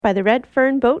by the Red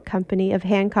Fern Boat Company of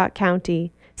Hancock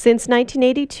County. Since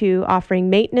 1982, offering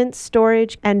maintenance,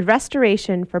 storage, and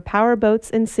restoration for power boats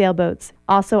and sailboats.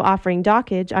 Also offering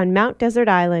dockage on Mount Desert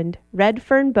Island.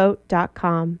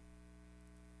 redfernboat.com.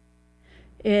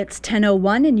 It's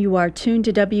 10:01 and you are tuned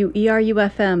to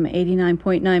WERU-FM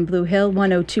 89.9 Blue Hill,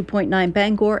 102.9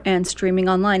 Bangor, and streaming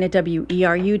online at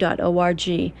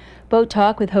weru.org. Boat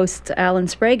Talk with hosts Alan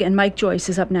Sprague and Mike Joyce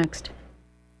is up next.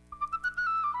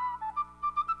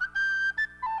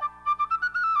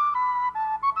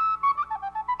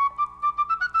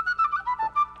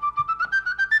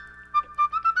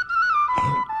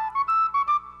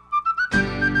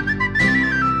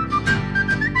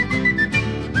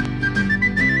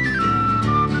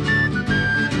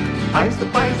 I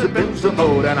survive that builds a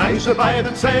boat, and I survive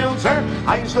that sails her.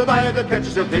 I survive that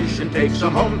catches a fish and takes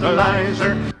them home to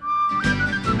Lizer.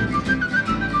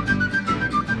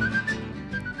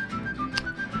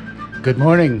 Good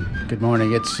morning. Good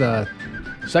morning. It's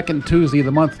second Tuesday of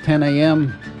the month, 10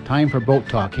 a.m. Time for Boat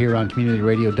Talk here on Community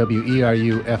Radio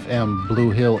WERU-FM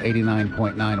Blue Hill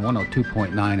 89.9,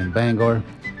 102.9 in Bangor.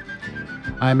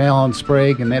 I'm Alan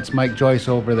Sprague, and that's Mike Joyce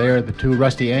over there, the two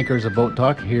rusty anchors of Boat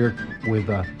Talk, here with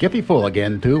Giffy Full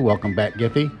again, too. Welcome back,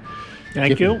 Giffy.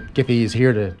 Thank you. Giffy is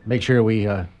here to make sure we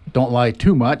don't lie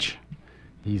too much.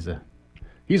 He's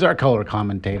our color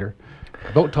commentator.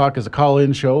 Boat Talk is a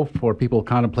call-in show for people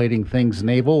contemplating things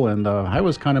naval, and I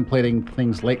was contemplating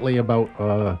things lately about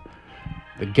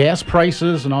the gas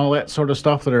prices and all that sort of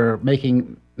stuff that are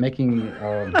making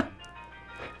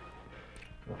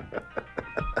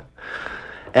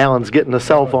Alan's getting a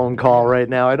cell phone call right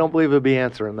now. I don't believe he'll be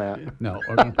answering that. No,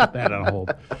 we're going to put that on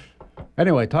hold.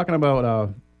 Anyway, talking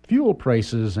about fuel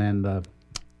prices and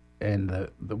the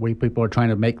way people are trying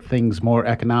to make things more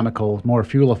economical, more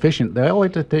fuel efficient. They all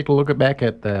like to take a look back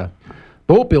at the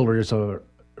boat builders have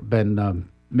been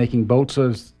making boats,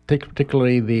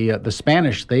 particularly the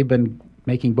Spanish. They've been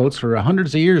making boats for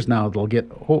hundreds of years now. They'll get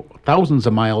thousands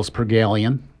of miles per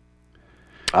galleon.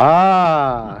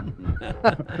 I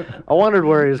wondered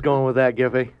where he was going with that,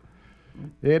 Giffy.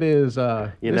 It is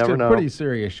you it's never a know. pretty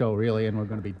serious show, really, and we're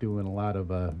going to be doing a lot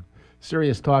of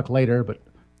serious talk later, but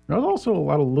there's also a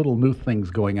lot of little new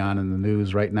things going on in the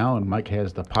news right now, and Mike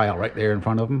has the pile right there in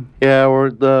front of him. Yeah,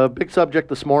 the big subject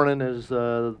this morning is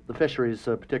the fisheries,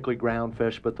 particularly ground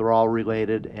fish, but they're all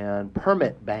related, and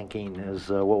permit banking is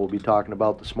what we'll be talking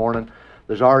about this morning.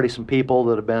 There's already some people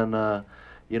that have been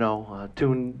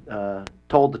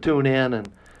told to tune in and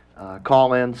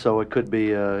call in, so it could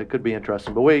be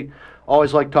interesting. But we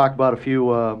always like to talk about a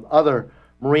few other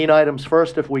marine items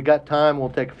first. If we got time, we'll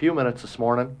take a few minutes this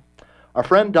morning. Our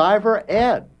friend Diver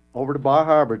Ed over to Bar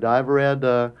Harbor. Diver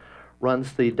Ed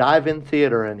runs the Dive-In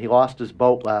Theater, and he lost his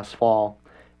boat last fall,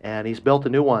 and he's built a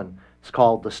new one. It's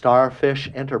called the Starfish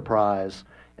Enterprise,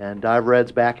 and Diver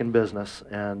Ed's back in business,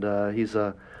 and he's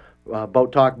a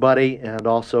Boat Talk buddy and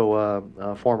also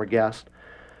a former guest.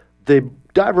 The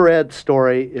Diver Ed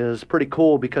story is pretty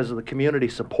cool because of the community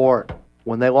support.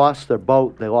 When they lost their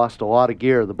boat, they lost a lot of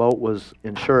gear. The boat was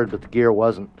insured, but the gear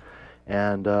wasn't.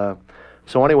 And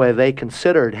so anyway, they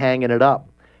considered hanging it up.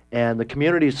 And the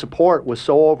community support was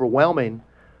so overwhelming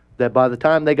that by the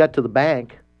time they got to the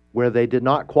bank, where they did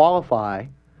not qualify,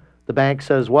 the bank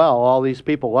says, well, all these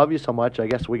people love you so much, I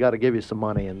guess we got to give you some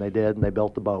money. And they did, and they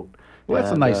built the boat. Well,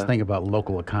 that's a nice thing about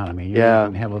local economy. You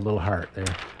can have a little heart there.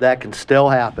 That can still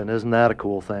happen. Isn't that a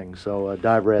cool thing? So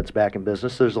Diver Ed's back in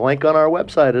business. There's a link on our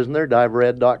website, isn't there?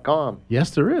 divered.com.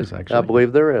 Yes, there is, actually. I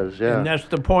believe there is, yeah. And that's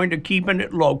the point of keeping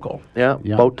it local. Yeah,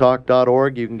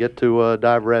 boattalk.org. You can get to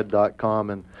divered.com.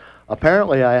 And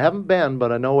apparently, I haven't been,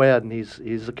 but I know Ed, and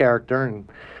he's a character, and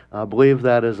I believe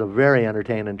that is a very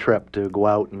entertaining trip to go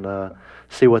out and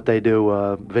see what they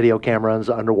do. Video cameras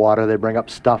underwater. They bring up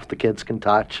stuff the kids can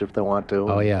touch if they want to.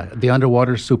 Oh, yeah. The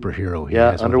underwater superhero.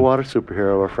 Yeah, underwater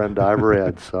superhero, our friend Diver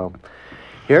Ed. So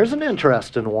here's an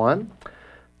interesting one.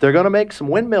 They're going to make some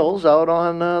windmills out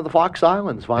on the Fox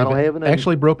Islands, Vinyl Haven.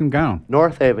 Actually broken down.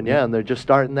 North Haven, yeah, and they're just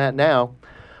starting that now.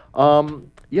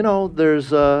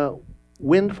 There's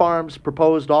wind farms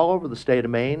proposed all over the state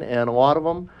of Maine, and a lot of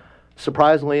them,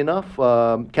 surprisingly enough,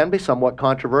 can be somewhat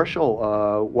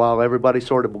controversial. While everybody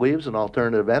sort of believes in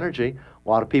alternative energy, a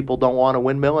lot of people don't want a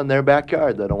windmill in their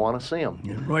backyard. They don't want to see them.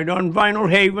 Yeah, right on Vinyl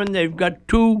Haven, they've got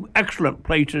two excellent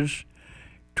places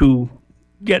to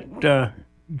get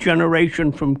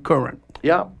generation from current.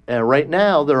 Yeah, and right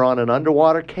now they're on an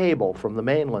underwater cable from the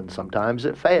mainland. Sometimes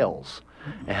it fails,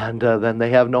 and then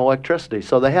they have no electricity.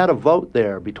 So they had a vote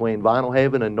there between Vinyl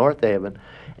Haven and North Haven,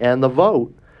 and the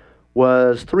vote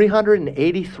was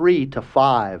 383 to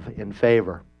 5 in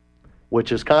favor,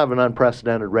 which is kind of an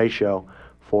unprecedented ratio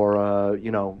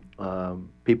for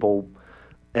people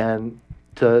and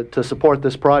to support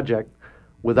this project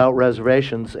without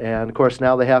reservations. And of course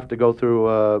now they have to go through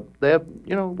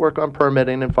work on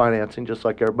permitting and financing just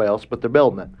like everybody else, but they're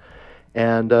building it.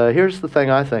 And here's the thing: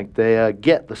 I think they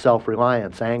get the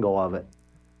self-reliance angle of it.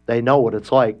 They know what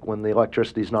it's like when the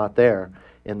electricity's not there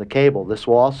in the cable. This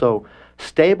will also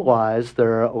stabilize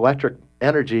their electric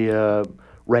energy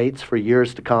rates for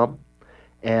years to come.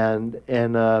 And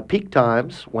in peak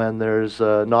times, when there's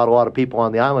not a lot of people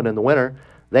on the island in the winter,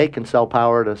 they can sell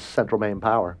power to Central Maine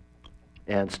Power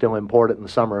and still import it in the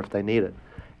summer if they need it.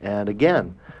 And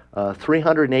again,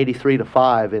 383 to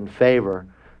 5 in favor,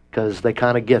 because they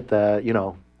kind of get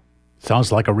the,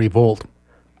 Sounds like a revolt.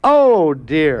 oh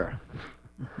dear.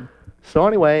 So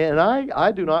anyway, and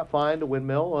I do not find a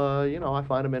windmill, I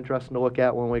find them interesting to look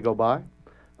at when we go by.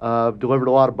 I've delivered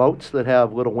a lot of boats that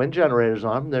have little wind generators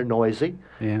on them. They're noisy,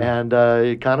 and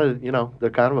they're kind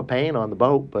of a pain on the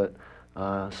boat. But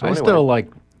I still like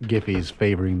Giffey's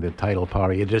favoring the tidal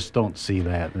power. You just don't see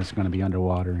that. It's going to be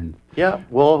underwater and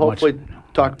we'll hopefully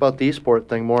talk about the Eastport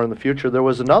thing more in the future. There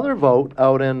was another vote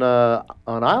out in on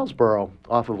Islesboro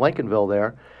off of Lincolnville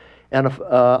there, and an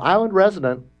island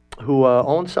resident who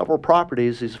owns several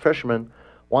properties. He's a fisherman,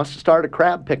 wants to start a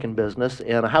crab picking business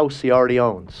in a house he already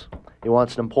owns. He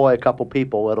wants to employ a couple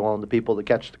people, let alone the people that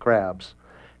catch the crabs.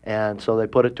 And so they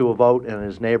put it to a vote, and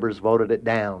his neighbors voted it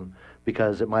down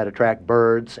because it might attract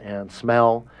birds and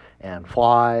smell and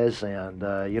flies and,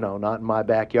 not in my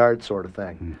backyard sort of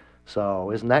thing.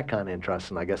 So isn't that kind of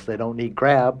interesting? I guess they don't need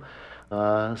crab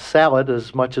salad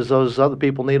as much as those other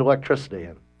people need electricity.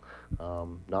 And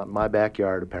not in my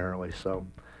backyard, apparently. So,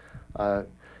 what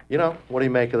do you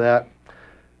make of that?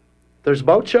 There's a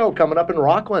boat show coming up in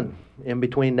Rockland in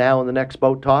between now and the next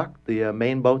boat talk. The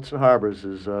Maine Boats and Harbors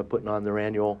is putting on their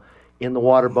annual In the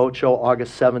Water Boat Show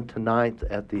August 7th to 9th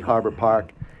at the Harbor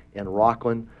Park in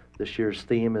Rockland. This year's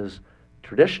theme is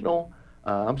Tradition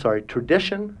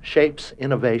Shapes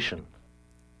Innovation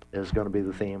is going to be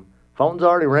the theme. Phone's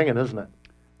already ringing, isn't it?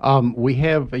 We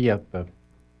have, the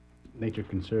Nature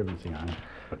Conservancy on it.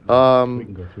 But we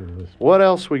can go through the list. What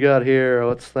else we got here?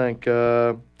 Let's think.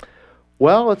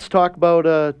 Let's talk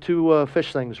about two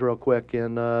fish things real quick.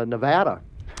 In Nevada,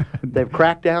 they've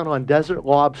cracked down on desert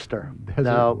lobster.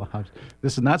 Lobster.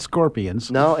 This is not scorpions.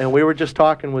 No, and we were just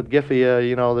talking with Giffey.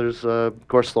 There's, of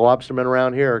course, the lobstermen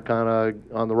around here are kind of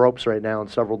on the ropes right now in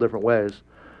several different ways.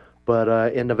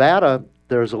 But in Nevada,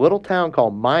 there's a little town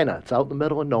called Mina. It's out in the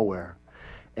middle of nowhere.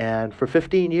 And for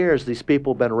 15 years, these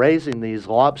people have been raising these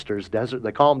lobsters.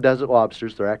 They call them desert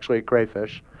lobsters. They're actually a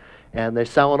crayfish. And they're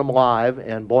selling them live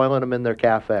and boiling them in their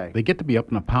cafe. They get to be up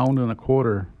in £1.25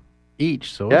 pounds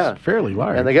each, so it's fairly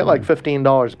large. And they get like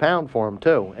 $15 a pound for them,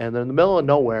 too. And they're in the middle of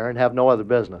nowhere and have no other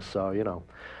business, so,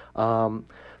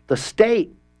 The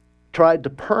state tried to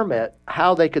permit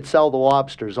how they could sell the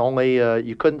lobsters, only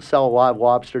you couldn't sell a live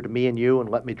lobster to me and you and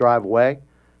let me drive away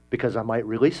because I might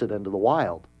release it into the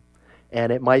wild.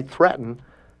 And it might threaten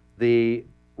the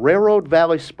Railroad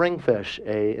Valley springfish,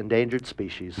 a endangered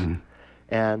species.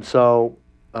 And so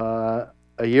a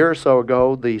year or so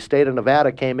ago, the state of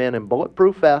Nevada came in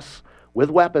bulletproof vests with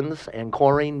weapons and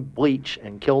chlorine bleach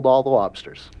and killed all the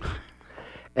lobsters.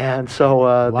 And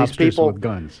so these people, with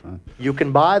guns. You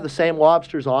can buy the same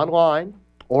lobsters online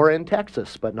or in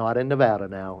Texas, but not in Nevada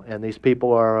now. And these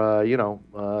people are,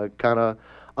 kind of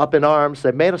up in arms.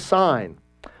 They made a sign,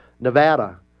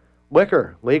 Nevada,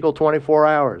 liquor, legal 24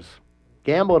 hours.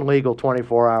 Gambling, legal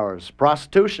 24 hours.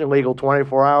 Prostitution, legal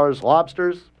 24 hours.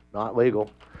 Lobsters, not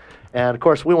legal. And, of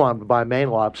course, we want to buy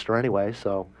Maine lobster anyway.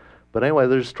 But anyway,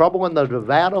 there's trouble in the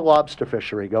Nevada lobster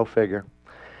fishery. Go figure.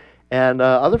 And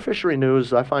other fishery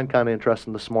news I find kind of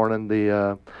interesting this morning.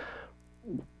 The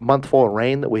month full of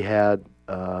rain that we had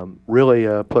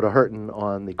really put a hurting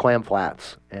on the clam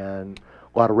flats and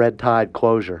a lot of red tide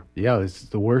closure. Yeah, it's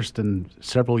the worst in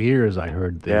several years, I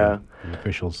heard the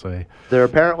officials say. They're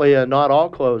apparently not all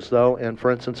closed, though. And,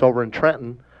 for instance, over in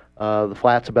Trenton, the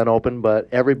flats have been open, but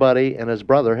everybody and his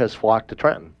brother has flocked to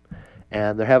Trenton.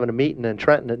 And they're having a meeting in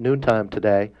Trenton at noontime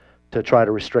today to try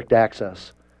to restrict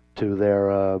access to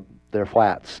their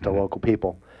flats to local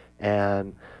people.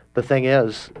 And the thing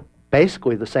is,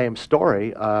 basically the same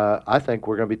story. I think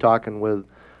we're going to be talking with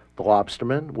the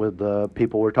lobstermen, with the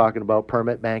people we're talking about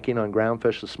permit banking on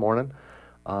groundfish this morning.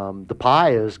 The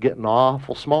pie is getting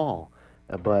awful small,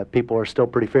 but people are still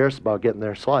pretty fierce about getting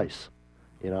their slice,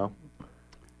 Well,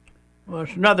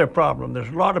 it's another problem. There's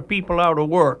a lot of people out of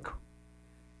work,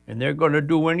 and they're going to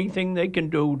do anything they can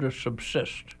do to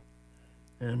subsist.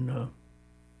 And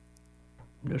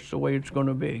that's the way it's going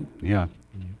to be. Yeah.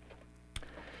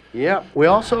 Yeah, we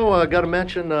also got to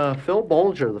mention Phil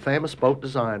Bolger, the famous boat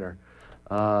designer.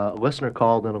 A listener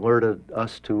called and alerted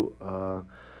us to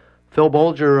Phil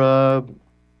Bolger.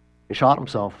 He shot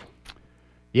himself.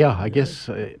 Yeah, I guess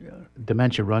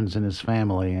dementia runs in his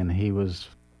family, and he was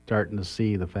starting to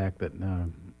see the fact that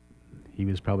he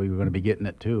was probably going to be getting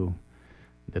it too.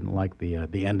 Didn't like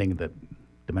the ending that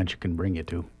dementia can bring you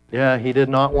to. Yeah, he did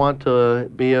not want to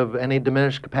be of any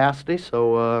diminished capacity,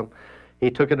 so he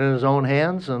took it in his own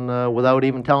hands, and without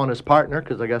even telling his partner,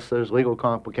 because I guess there's legal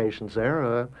complications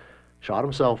there, shot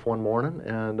himself one morning.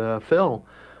 And Phil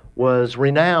was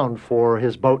renowned for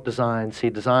his boat designs. He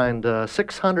designed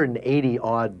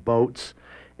 680-odd boats,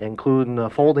 including a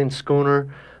folding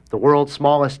schooner, the world's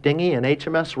smallest dinghy, and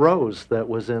HMS Rose that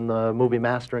was in the movie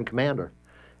Master and Commander.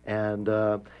 And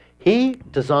he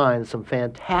designed some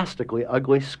fantastically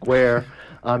ugly square,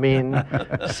 some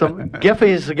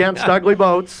Giffies against ugly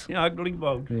boats. Yeah, ugly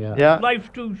boat. Yeah. Life's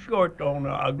too short to own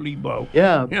an ugly boat.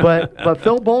 Yeah, but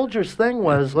Phil Bolger's thing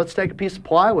was, let's take a piece of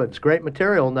plywood. It's great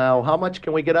material. Now, how much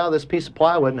can we get out of this piece of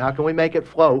plywood, and how can we make it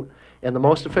float in the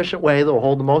most efficient way that will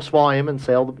hold the most volume and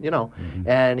sail,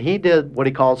 And he did what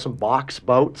he called some box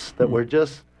boats that were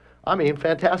just,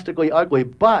 fantastically ugly,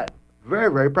 but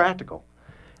very, very practical.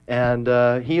 And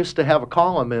he used to have a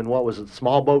column in,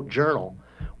 Small Boat Journal,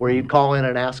 where you'd call in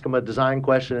and ask him a design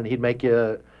question, and he'd make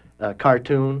you a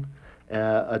cartoon,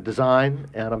 a design.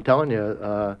 And I'm telling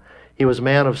you, he was a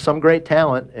man of some great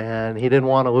talent, and he didn't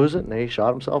want to lose it, and he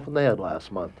shot himself in the head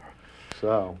last month.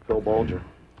 So, Phil Bolger.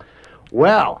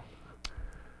 Well,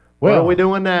 what are we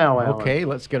doing now, Alan? Okay,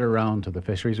 let's get around to the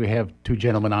fisheries. We have two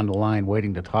gentlemen on the line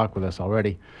waiting to talk with us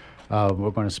already.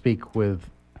 We're going to speak with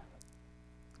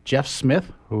Jeff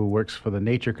Smith, who works for the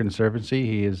Nature Conservancy.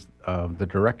 He is the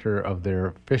director of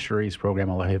their fisheries program.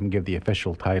 I'll let him give the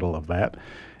official title of that.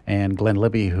 And Glenn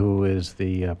Libby, who is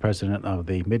the president of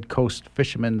the Mid-Coast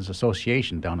Fishermen's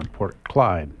Association down in Port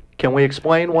Clyde. Can we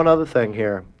explain one other thing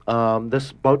here?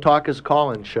 This Boat Talk is a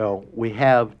call-in show. We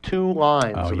have two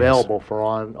lines available for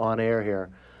on air here.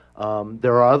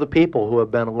 There are other people who have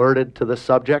been alerted to this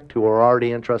subject who are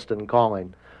already interested in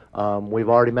calling. We've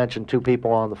already mentioned two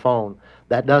people on the phone.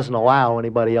 That doesn't allow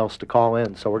anybody else to call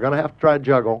in, so we're going to have to try to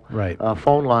juggle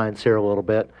phone lines here a little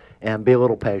bit and be a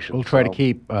little patient. We'll try to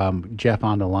keep Jeff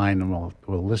on the line, and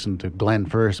we'll listen to Glenn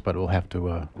first, but we'll have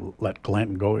to let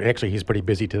Glenn go. Actually, he's pretty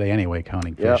busy today anyway,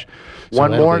 counting fish. So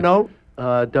one more note,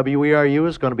 WERU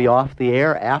is going to be off the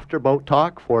air after Boat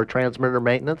Talk for transmitter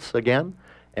maintenance again,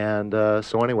 and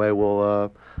so anyway,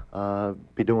 we'll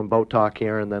be doing Boat Talk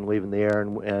here and then leaving the air.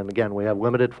 And again, we have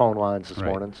limited phone lines this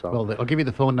morning. So. Well, I'll give you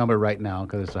the phone number right now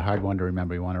because it's a hard one to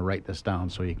remember. You want to write this down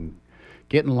so you can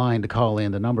get in line to call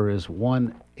in. The number is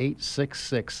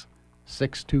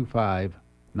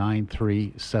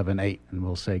 1-866-625-9378. And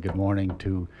we'll say good morning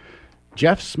to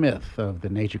Jeff Smith of the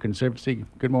Nature Conservancy.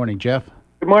 Good morning, Jeff.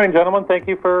 Good morning, gentlemen. Thank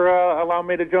you for allowing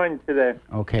me to join today.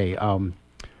 Okay. Can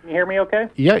you hear me okay?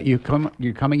 Yeah, you're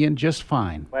coming in just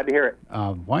fine. Glad to hear it.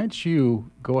 Why don't you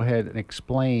go ahead and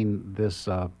explain this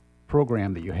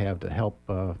program that you have to help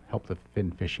the fin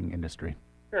fishing industry?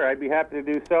 Sure, I'd be happy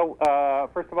to do so.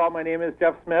 First of all, my name is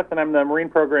Jeff Smith, and I'm the Marine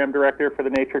Program Director for the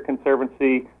Nature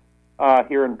Conservancy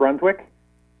here in Brunswick.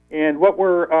 And what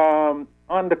we're on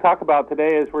to talk about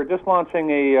today is we're just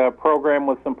launching a program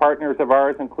with some partners of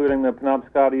ours, including the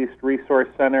Penobscot East Resource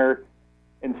Center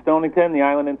in Stonington, the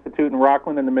Island Institute in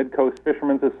Rockland, and the Mid-Coast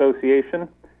Fishermen's Association.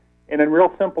 And in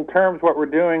real simple terms, what we're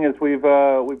doing is we've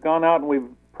gone out and we've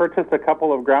purchased a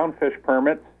couple of groundfish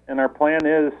permits, and our plan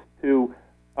is to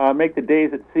make the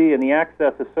days at sea and the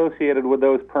access associated with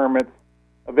those permits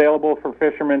available for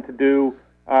fishermen to do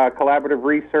collaborative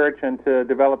research and to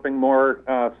developing more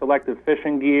selective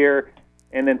fishing gear,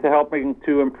 and then to helping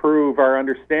to improve our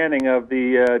understanding of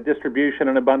the distribution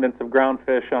and abundance of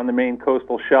groundfish on the Maine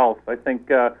coastal shelf. I think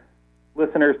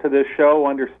listeners to this show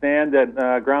understand that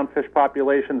groundfish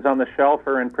populations on the shelf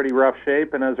are in pretty rough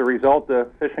shape, and as a result, the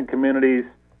fishing communities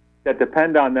that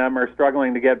depend on them are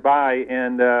struggling to get by.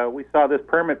 And we saw this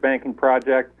permit banking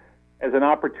project as an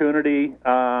opportunity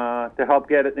to help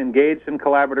get it engaged in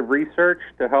collaborative research,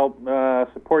 to help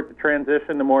support the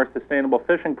transition to more sustainable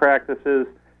fishing practices,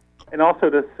 and also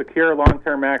to secure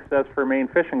long-term access for Maine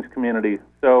fishing community.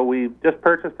 So we just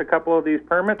purchased a couple of these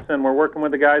permits, and we're working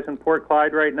with the guys in Port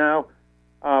Clyde right now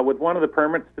with one of the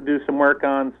permits to do some work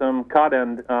on some cod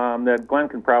end that Glenn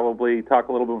can probably talk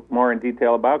a little bit more in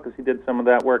detail about because he did some of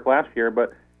that work last year.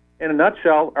 But in a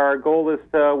nutshell, our goal is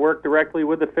to work directly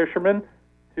with the fishermen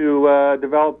to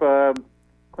develop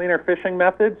cleaner fishing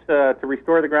methods to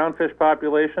restore the groundfish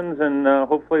populations, and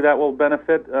hopefully that will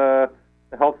benefit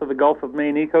the health of the Gulf of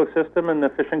Maine ecosystem and the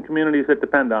fishing communities that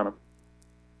depend on them.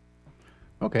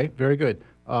 Okay, very good.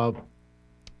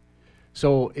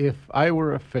 So if I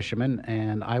were a fisherman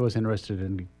and I was interested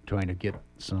in trying to get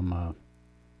some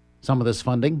of this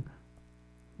funding,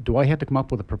 do I have to come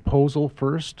up with a proposal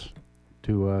first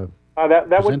to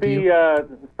that would be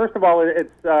first of all, it's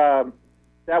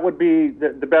that would be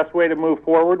the best way to move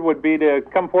forward. Would be to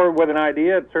come forward with an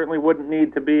idea. It certainly wouldn't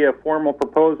need to be a formal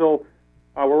proposal.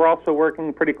 We're also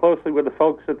working pretty closely with the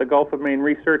folks at the Gulf of Maine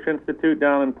Research Institute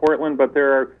down in Portland, but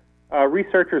there are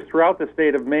researchers throughout the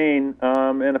state of Maine,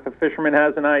 and if a fisherman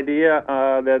has an idea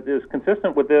that is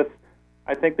consistent with this,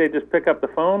 I think they just pick up the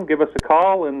phone, give us a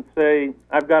call, and say,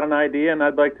 I've got an idea and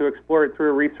I'd like to explore it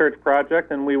through a research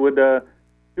project, and we would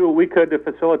do what we could to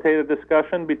facilitate a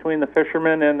discussion between the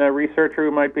fisherman and the researcher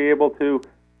who might be able to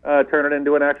turn it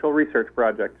into an actual research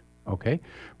project. Okay.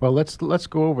 Well, let's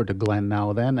go over to Glenn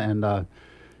now then, and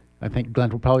I think Glenn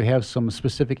will probably have some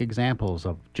specific examples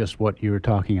of just what you were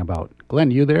talking about. Glenn,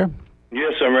 you there?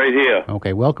 Yes, I'm right here.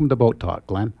 Okay. Welcome to Boat Talk,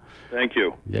 Glenn. Thank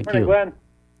you. Thank Morning, you. Glenn.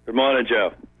 Good morning,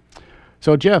 Jeff.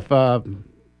 So, Jeff,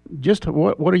 just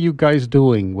what are you guys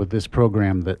doing with this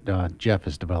program that Jeff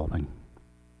is developing?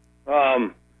 Well,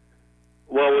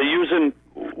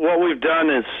 what we've done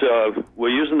is we're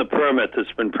using the permit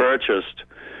that's been purchased.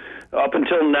 Up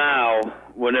until now,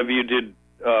 whenever you did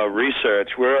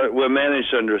research, we're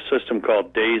managed under a system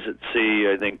called Days at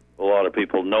Sea. I think a lot of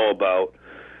people know about.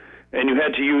 And you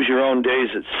had to use your own days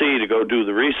at sea to go do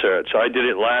the research. I did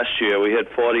it last year. We had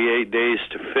 48 days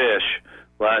to fish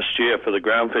last year for the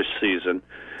groundfish season.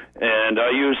 And I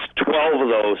used 12 of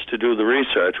those to do the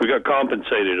research. We got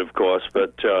compensated, of course,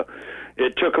 but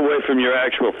it took away from your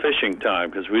actual fishing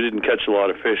time because we didn't catch a lot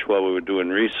of fish while we were doing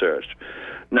research.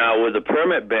 Now, with the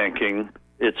permit banking,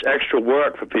 it's extra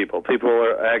work for people. People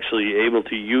are actually able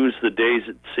to use the days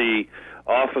at sea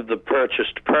off of the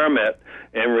purchased permit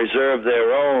and reserve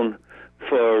their own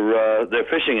for their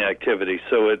fishing activity.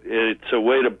 So it's a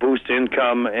way to boost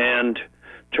income and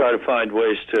try to find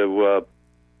ways to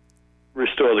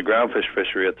restore the groundfish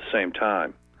fishery at the same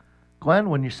time. Glenn,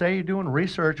 when you say you're doing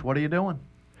research, what are you doing?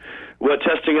 We're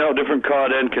testing out different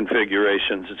cod end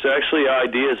configurations. It's actually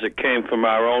ideas that came from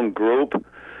our own group,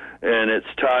 and it's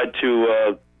tied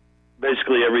to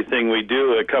basically everything we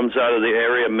do. It comes out of the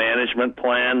area management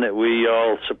plan that we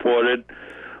all supported.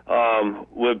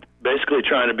 We're basically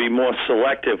trying to be more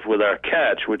selective with our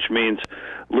catch, which means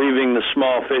leaving the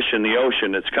small fish in the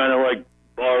ocean. It's kind of like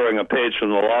borrowing a page from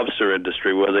the lobster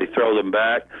industry where they throw them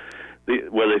back,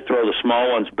 where they throw the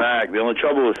small ones back. The only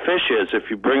trouble with fish is if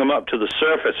you bring them up to the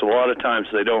surface, a lot of times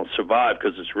they don't survive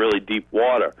because it's really deep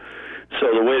water. So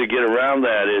the way to get around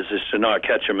that is to not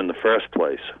catch them in the first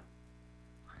place.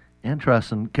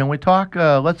 Interesting. Can we talk,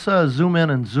 let's zoom in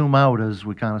and zoom out, as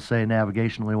we kind of say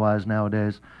navigationally wise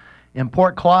nowadays. In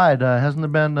Port Clyde, hasn't there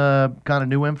been kind of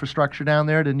new infrastructure down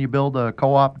there? Didn't you build a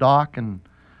co-op dock? And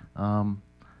hasn't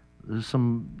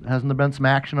there been some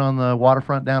action on the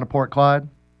waterfront down at Port Clyde?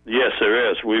 Yes,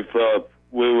 there is. We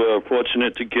were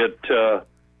fortunate to get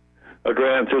a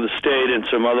grant through the state and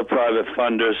some other private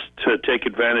funders to take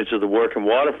advantage of the work and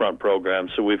waterfront program.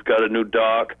 So we've got a new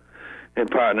dock in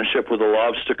partnership with the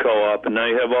Lobster Co-op, and now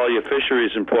you have all your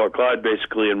fisheries in Port Clyde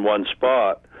basically in one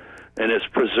spot, and it's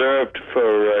preserved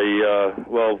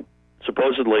for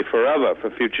supposedly forever for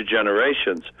future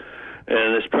generations.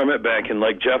 And this permit banking,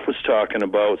 like Jeff was talking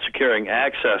about, securing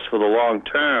access for the long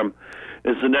term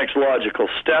is the next logical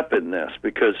step in this,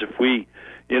 because if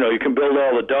you can build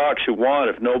all the docks you want,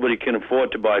 if nobody can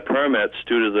afford to buy permits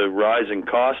due to the rising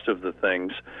cost of the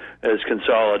things, as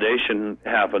consolidation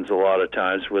happens a lot of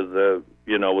times with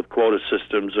with quota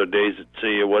systems or days at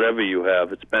sea or whatever you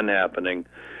have. It's been happening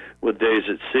with days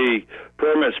at sea.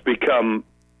 Permits become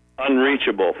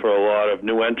unreachable for a lot of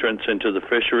new entrants into the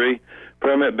fishery.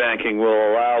 Permit banking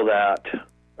will allow that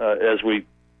as we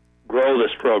grow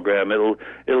this program.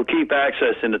 It'll keep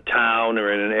access in a town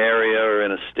or in an area or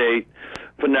in a state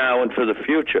for now and for the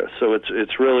future. So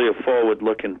it's really a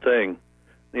forward-looking thing.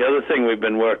 The other thing we've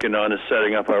been working on is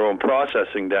setting up our own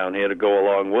processing down here to go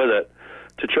along with it,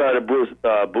 to try to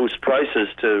boost prices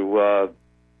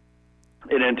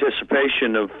in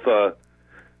anticipation of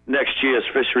next year's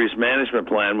fisheries management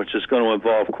plan, which is going to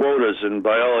involve quotas, and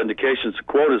by all indications, the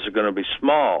quotas are going to be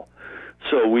small.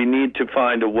 So we need to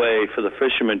find a way for the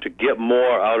fishermen to get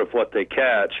more out of what they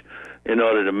catch in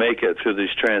order to make it through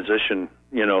these transition,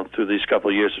 through these couple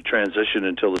of years of transition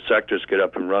until the sectors get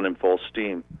up and running full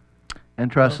steam.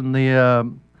 Interesting.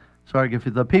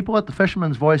 The people at the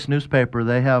Fisherman's Voice newspaper,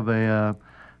 they have a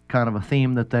kind of a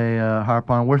theme that they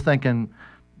harp on. We're thinking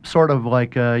sort of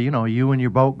like, you and your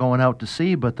boat going out to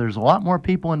sea, but there's a lot more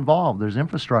people involved. There's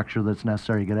infrastructure that's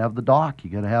necessary. You got to have the dock. You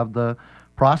got to have the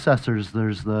processors.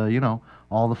 There's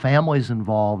all the families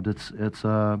involved. It's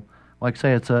like I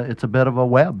say, it's a bit of a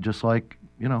web, just like,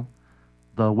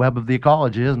 the web of the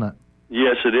ecology, isn't it?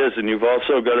 Yes, it is, and you've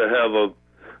also got to have a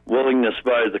willingness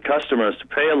by the customers to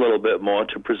pay a little bit more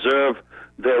to preserve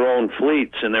their own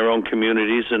fleets and their own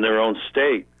communities and their own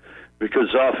state,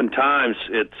 because oftentimes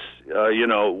it's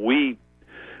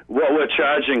what we're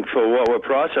charging for what we're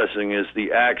processing is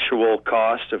the actual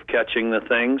cost of catching the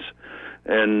things,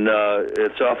 and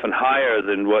it's often higher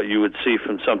than what you would see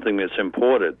from something that's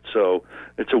imported. So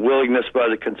it's a willingness by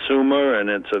the consumer, and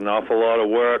it's an awful lot of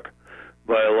work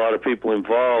by a lot of people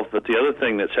involved. But the other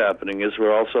thing that's happening is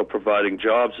we're also providing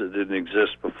jobs that didn't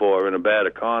exist before in a bad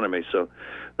economy. So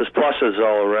there's pluses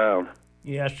all around.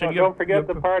 Yes, Well, don't forget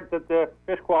the part that the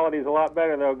fish quality is a lot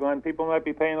better, though, Glenn. People might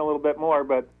be paying a little bit more,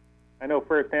 but I know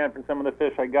firsthand from some of the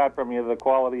fish I got from you, the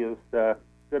quality is good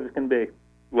as can be.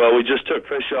 Well, we just took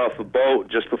fish off a boat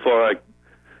just before I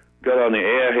got on the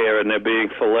air here, and they're being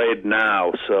filleted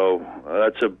now. So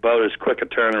that's about as quick a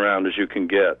turnaround as you can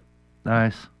get.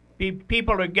 Nice.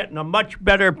 People are getting a much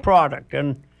better product,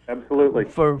 and Absolutely.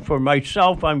 For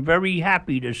myself, I'm very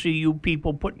happy to see you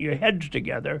people putting your heads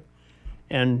together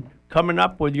and coming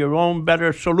up with your own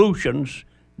better solutions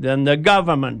than the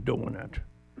government doing it.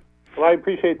 Well, I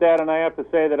appreciate that, and I have to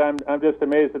say that I'm just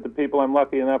amazed at the people I'm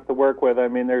lucky enough to work with. I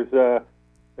mean, there's a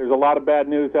lot of bad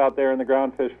news out there in the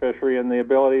groundfish fishery, and the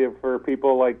ability for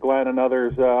people like Glenn and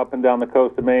others up and down the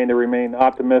coast of Maine to remain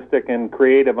optimistic and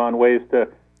creative on ways to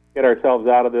get ourselves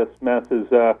out of this mess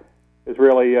is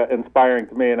really inspiring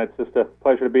to me, and it's just a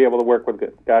pleasure to be able to work with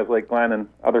guys like Glenn and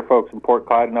other folks in Port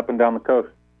Clyde and up and down the coast.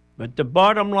 But the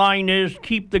bottom line is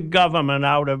keep the government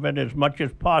out of it as much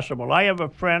as possible. I have a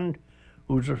friend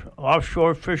who's an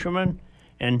offshore fisherman,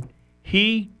 and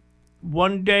he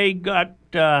one day got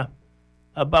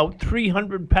about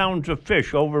 300 pounds of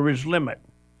fish over his limit.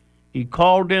 He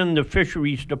called in the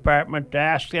fisheries department to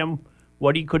ask them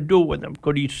what he could do with them.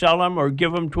 Could he sell them or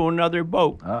give them to another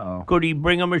boat? Uh-oh. Could he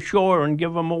bring them ashore and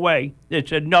give them away? They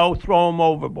said, no, throw them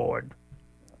overboard.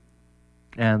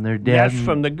 And they're dead. That's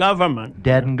from the government.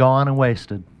 Dead and gone and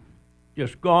wasted.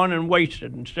 Just gone and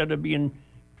wasted instead of being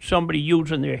somebody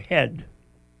using their head.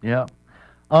 Yeah.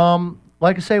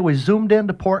 Like I say, we zoomed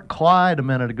into Port Clyde a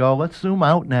minute ago. Let's zoom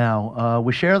out now.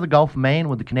 We share the Gulf of Maine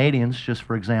with the Canadians, just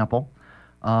for example.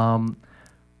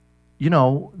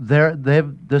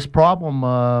 This problem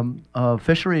of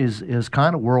fisheries is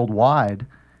kind of worldwide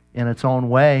in its own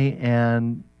way,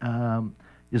 and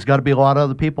there's got to be a lot of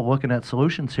other people looking at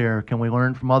solutions here. Can we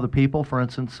learn from other people? For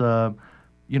instance, the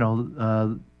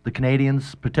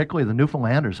Canadians, particularly the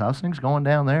Newfoundlanders. How's things going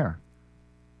down there?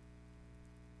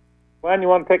 Glenn, you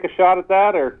want to take a shot at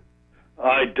that, or?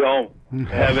 I don't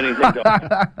have anything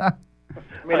to...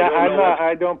 I mean,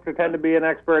 I don't pretend to be an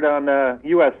expert on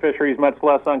U.S. fisheries, much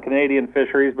less on Canadian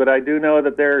fisheries, but I do know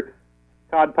that their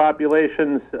cod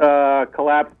populations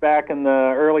collapsed back in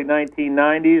the early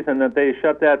 1990s, and that they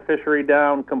shut that fishery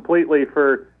down completely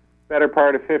for better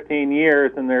part of 15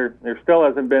 years, and there still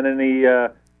hasn't been any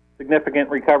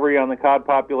significant recovery on the cod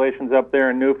populations up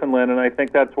there in Newfoundland, and I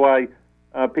think that's why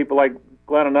people like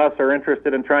Glenn and us are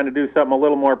interested in trying to do something a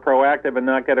little more proactive and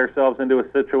not get ourselves into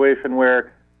a situation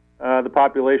where the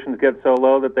populations get so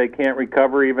low that they can't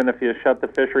recover even if you shut the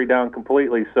fishery down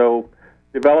completely. So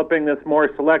developing this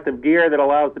more selective gear that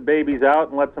allows the babies out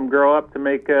and lets them grow up to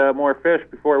make more fish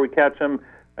before we catch them,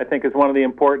 I think is one of the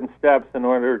important steps in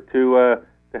order to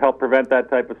help prevent that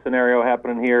type of scenario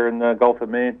happening here in the Gulf of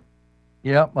Maine.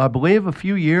 Yeah, I believe a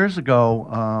few years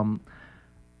ago,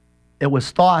 it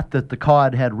was thought that the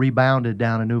cod had rebounded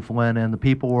down in Newfoundland, and the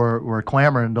people were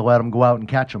clamoring to let them go out and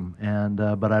catch them. And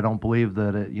but I don't believe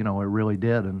that it really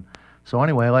did. And so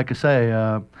anyway, like I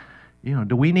say,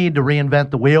 do we need to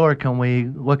reinvent the wheel, or can we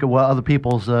look at what other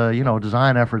people's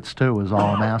design efforts too? Is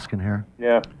all I'm asking here.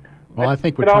 Yeah. Well, I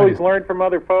think we could always learn from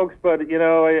other folks, but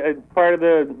part of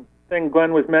the thing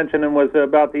Glenn was mentioning was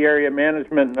about the area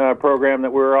management program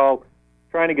that we're all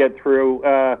trying to get through.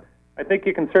 I think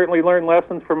you can certainly learn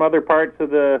lessons from other parts of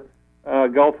the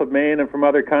Gulf of Maine and from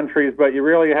other countries, but you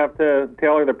really have to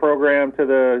tailor the program to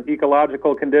the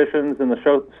ecological conditions and the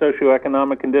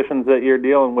socioeconomic conditions that you're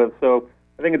dealing with. So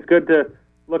I think it's good to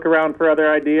look around for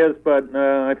other ideas, but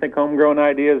I think homegrown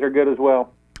ideas are good as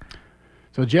well.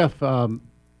 So, Jeff,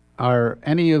 are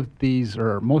any of these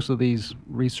or most of these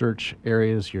research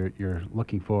areas you're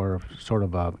looking for sort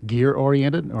of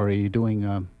gear-oriented, or are you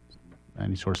doing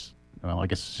any sort of I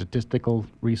guess statistical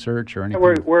research or anything?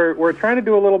 We're trying to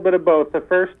do a little bit of both. The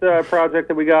first project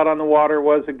that we got on the water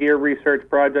was a gear research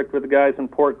project with the guys in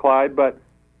Port Clyde, but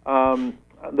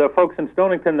the folks in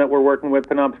Stonington that we're working with,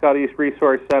 Penobscot East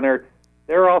Resource Center,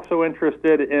 they're also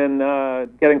interested in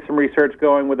getting some research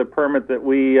going with a permit that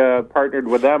we partnered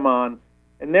with them on.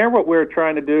 And there what we're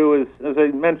trying to do is, as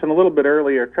I mentioned a little bit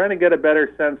earlier, trying to get a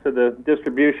better sense of the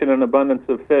distribution and abundance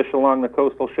of fish along the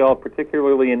coastal shelf,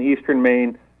 particularly in eastern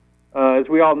Maine. As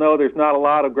we all know, there's not a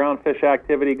lot of groundfish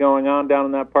activity going on down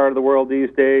in that part of the world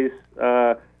these days.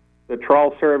 The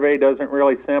trawl survey doesn't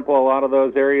really sample a lot of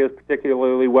those areas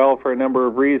particularly well for a number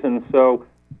of reasons. So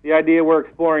the idea we're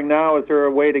exploring now is there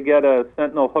a way to get a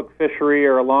sentinel hook fishery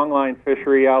or a longline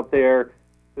fishery out there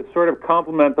to sort of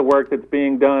complement the work that's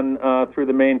being done through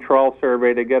the Maine trawl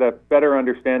survey to get a better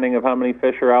understanding of how many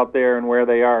fish are out there and where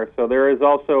they are. So there is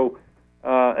also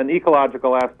an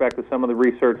ecological aspect of some of the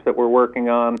research that we're working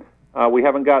on. We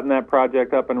haven't gotten that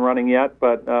project up and running yet,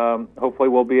 but hopefully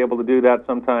we'll be able to do that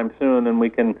sometime soon, and we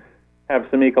can have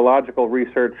some ecological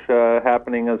research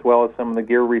happening as well as some of the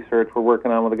gear research we're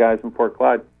working on with the guys in Port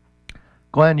Clyde.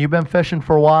 Glenn, you've been fishing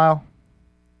for a while?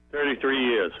 33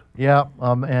 years. Yeah,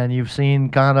 and you've seen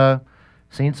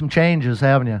some changes,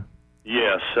 haven't you?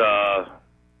 Yes.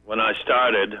 When I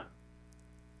started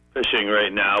fishing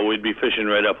right now, we'd be fishing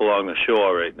right up along the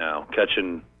shore right now,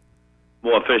 catching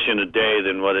more fish in a day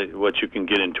than what you can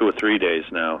get in 2 or 3 days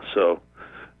now. So,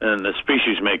 and the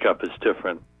species makeup is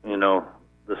different. You know,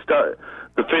 the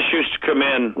fish used to come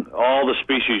in, all the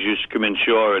species used to come in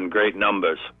shore in great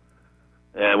numbers,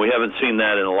 and we haven't seen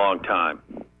that in a long time.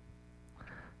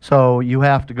 So you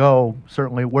have to go,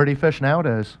 certainly. Where do you fish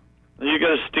nowadays? You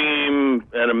got to steam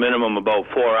at a minimum about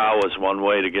 4 hours one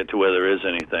way to get to where there is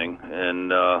anything.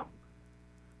 And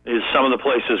is some of the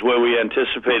places where we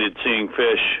anticipated seeing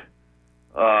fish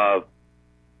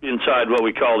inside what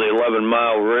we call the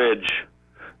 11-mile ridge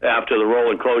after the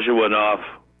rolling closure went off.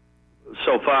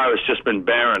 So far it's just been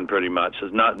barren pretty much.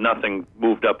 There's nothing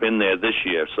moved up in there this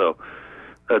year. So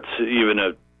that's even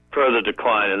a further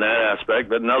decline in that aspect.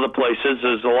 But in other places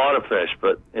there's a lot of fish,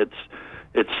 but it's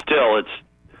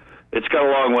got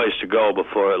a long ways to go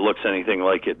before it looks anything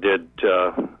like it did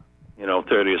 30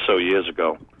 or so years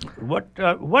ago.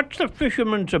 What's the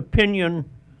fisherman's opinion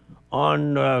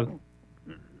on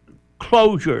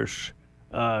closures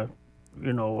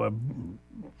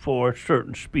for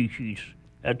certain species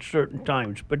at certain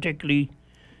times, particularly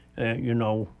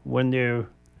when they're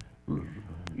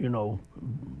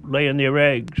laying their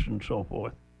eggs and so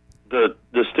forth? The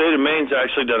state of Maine's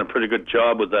actually done a pretty good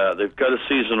job with that. They've got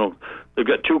they've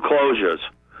got 2 closures.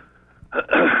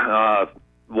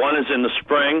 One is in the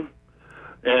spring,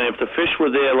 and if the fish were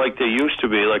there like they used to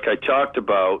be, like I talked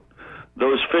about,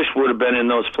 those fish would have been in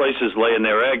those places laying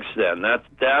their eggs then.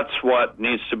 That's what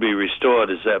needs to be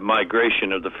restored, is that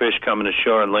migration of the fish coming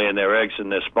ashore and laying their eggs in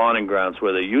their spawning grounds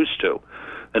where they used to.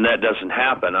 And that doesn't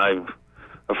happen. I'm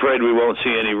afraid we won't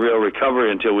see any real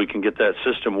recovery until we can get that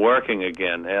system working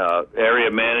again.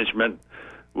 Area management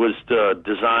was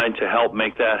designed to help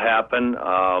make that happen.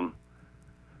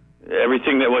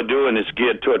 Everything that we're doing is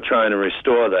geared toward trying to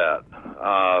restore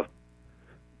that.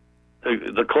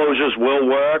 The closures will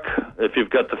work if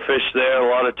you've got the fish there. A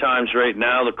lot of times right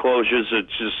now the closures are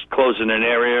just closing an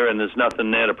area and there's nothing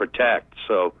there to protect.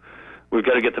 So we've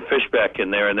got to get the fish back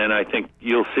in there, and then I think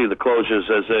you'll see the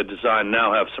closures as they're designed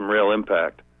now have some real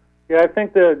impact. Yeah, I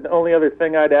think the only other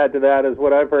thing I'd add to that is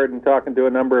what I've heard in talking to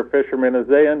a number of fishermen is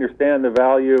they understand the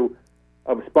value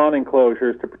of spawning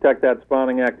closures to protect that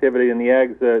spawning activity in the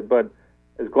eggs. But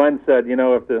as Glenn said,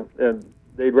 if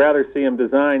they'd rather see them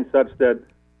designed such that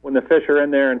when the fish are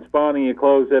in there and spawning, you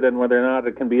close it, and whether or not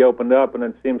it can be opened up. And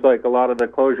it seems like a lot of the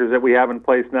closures that we have in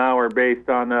place now are based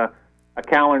on a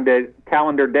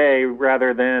calendar day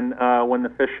rather than when the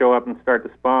fish show up and start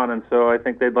to spawn. And so I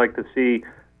think they'd like to see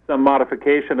some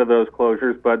modification of those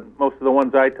closures. But most of the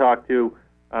ones I talk to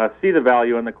see the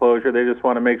value in the closure. They just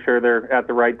want to make sure they're at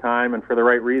the right time and for the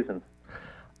right reasons.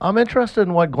 I'm interested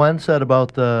in what Glenn said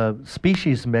about the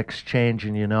species mix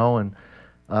changing, and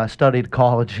studied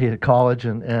ecology at college,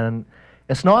 and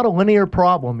it's not a linear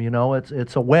problem,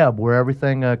 it's a web where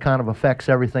everything kind of affects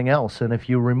everything else. And if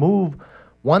you remove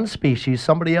one species,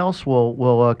 somebody else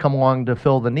will come along to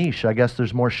fill the niche. I guess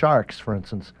there's more sharks, for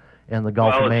instance, in the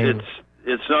Gulf of Maine.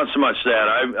 It's not so much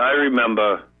that. I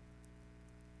remember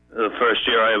the first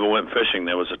year I ever went fishing,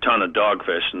 there was a ton of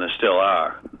dogfish, and there still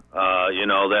are.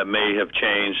 That may have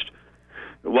changed.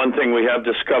 One thing we have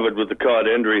discovered with the cod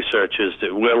end research is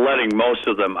that we're letting most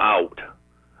of them out.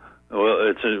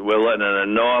 Well, we're letting an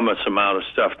enormous amount of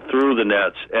stuff through the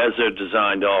nets as they're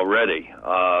designed already.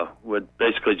 We're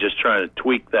basically just trying to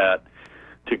tweak that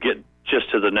to get just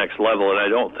to the next level, and I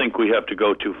don't think we have to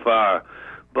go too far.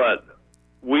 But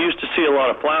we used to see a lot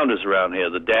of flounders around here,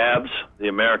 the dabs, the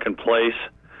American Place,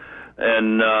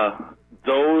 and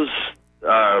those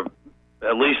are,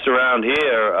 at least around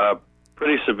here, are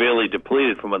pretty severely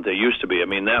depleted from what they used to be. I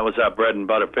mean, that was our bread and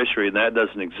butter fishery, and that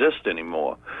doesn't exist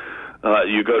anymore.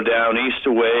 You go down east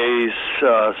a ways,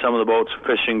 some of the boats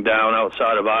are fishing down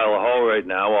outside of Isle of Hull right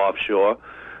now, offshore,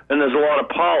 and there's a lot of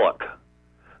pollock,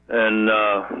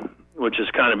 and which is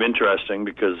kind of interesting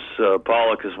because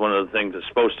pollock is one of the things that's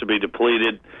supposed to be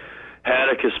depleted.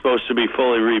 Haddock is supposed to be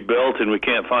fully rebuilt, and we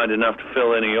can't find enough to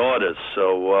fill any orders.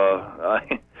 So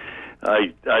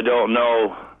I don't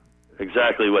know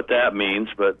exactly what that means,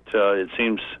 but it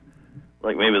seems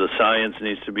like maybe the science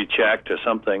needs to be checked or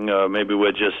something. Maybe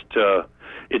we're just,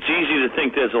 it's easy to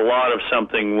think there's a lot of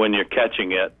something when you're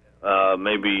catching it.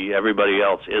 Maybe everybody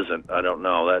else isn't. I don't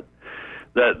know.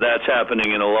 That's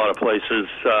happening in a lot of places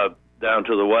down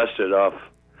to the west off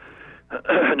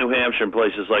New Hampshire and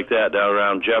places like that, down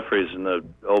around Jeffries in the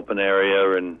open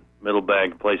area and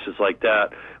Middlebank, places like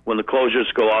that. When the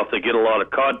closures go off, they get a lot of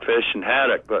codfish and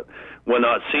haddock, but we're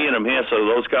not seeing them here, so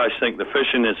those guys think the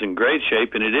fishing is in great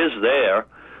shape, and it is there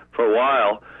for a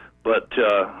while, but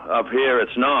up here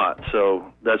it's not,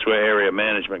 so that's where area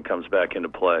management comes back into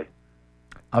play.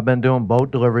 I've been doing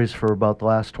boat deliveries for about the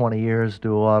last 20 years,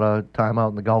 do a lot of time out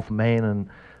in the Gulf of Maine, and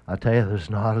I tell you, there's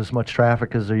not as much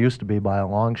traffic as there used to be by a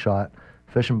long shot,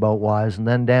 fishing boat-wise. And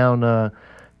then down to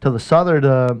the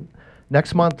southern,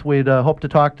 next month we'd hope to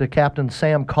talk to Captain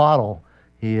Sam Cottle.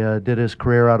 He did his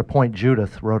career out of Point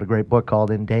Judith, wrote a great book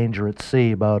called In Danger at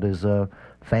Sea about his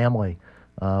family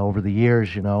over the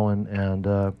years, you know, and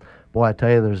boy, I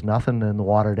tell you, there's nothing in the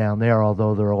water down there,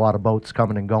 although there are a lot of boats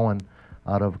coming and going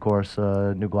out of course,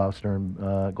 New Gloucester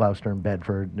and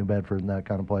Bedford, New Bedford and that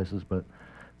kind of places, but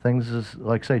things is,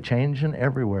 like say, changing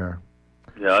everywhere.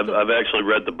 Yeah, I've actually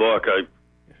read the book. I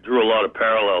drew a lot of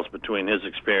parallels between his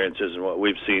experiences and what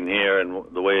we've seen here and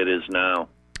the way it is now.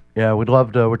 Yeah, we'd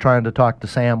love to. We're trying to talk to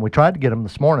Sam. We tried to get him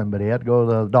this morning, but he had to go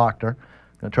to the doctor.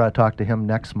 Going to try to talk to him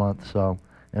next month. So,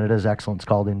 and it is excellent. It's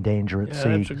called In Danger at Sea.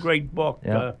 Yeah, it's a great book.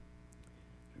 Yeah.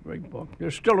 Great book.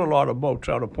 There's still a lot of boats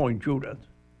out of Point Judith.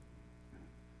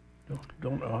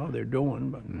 Don't know how they're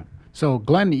doing, but So,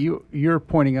 Glenn, you're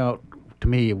pointing out to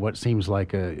me what seems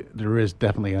like there is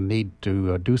definitely a need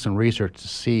to do some research to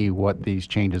see what these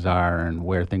changes are and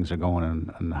where things are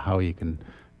going and how you can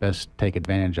best take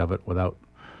advantage of it without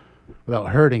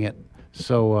hurting it.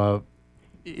 So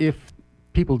if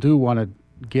people do want to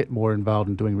get more involved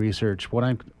in doing research, what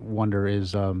I wonder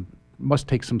is must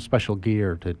take some special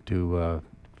gear to do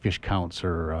fish counts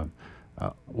or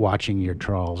watching your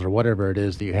trawls or whatever it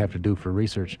is that you have to do for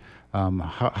research.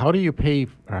 How do you pay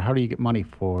or how do you get money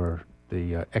for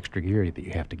the extra gear that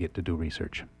you have to get to do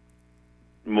research?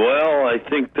 Well, I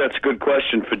think that's a good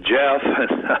question for Jeff.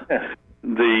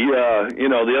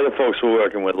 The other folks we're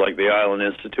working with, like the Island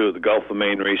Institute, the Gulf of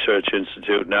Maine Research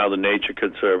Institute, now the Nature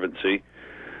Conservancy,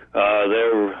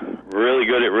 they're really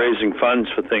good at raising funds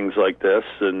for things like this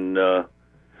and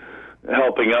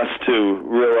helping us to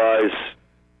realize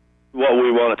what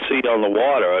we want to see on the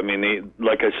water. I mean,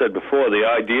 like I said before, the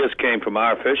ideas came from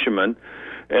our fishermen,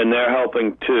 and they're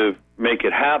helping to make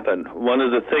it happen. One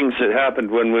of the things that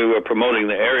happened when we were promoting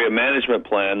the area management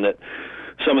plan that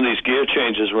some of these gear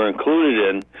changes were included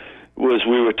in was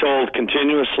we were told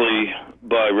continuously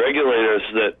by regulators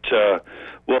that,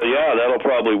 well, yeah, that'll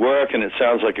probably work, and it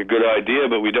sounds like a good idea,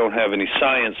 but we don't have any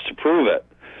science to prove it.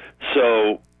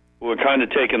 So we're kind of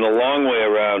taking the long way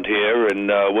around here and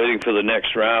waiting for the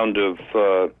next round of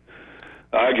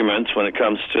arguments when it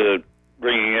comes to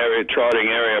bringing trotting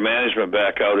area management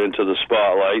back out into the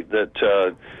spotlight.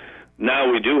 That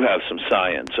now we do have some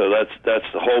science, so that's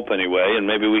the hope anyway, and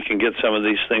maybe we can get some of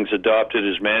these things adopted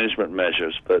as management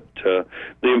measures. But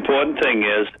the important thing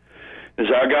is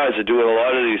our guys are doing a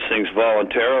lot of these things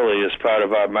voluntarily as part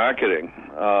of our marketing.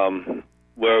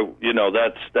 Where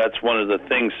that's one of the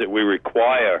things that we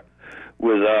require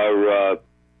with our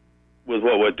with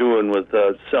what we're doing with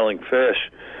selling fish,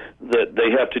 that they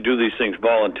have to do these things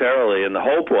voluntarily. And the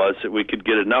hope was that we could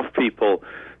get enough people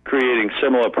creating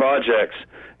similar projects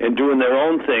and doing their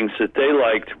own things that they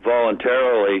liked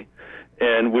voluntarily,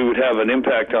 and we would have an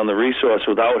impact on the resource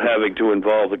without having to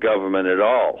involve the government at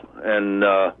all. And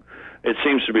it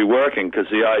seems to be working because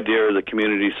the idea of the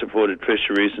community-supported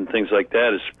fisheries and things like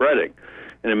that is spreading,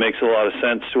 and it makes a lot of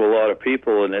sense to a lot of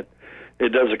people, and it it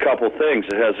does a couple things.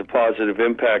 It has a positive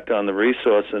impact on the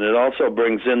resource, and it also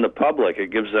brings in the public.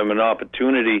 It gives them an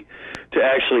opportunity to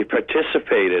actually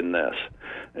participate in this.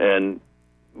 And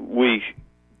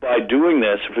by doing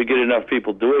this, if we get enough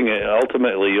people doing it,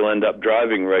 ultimately you'll end up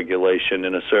driving regulation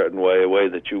in a certain way, a way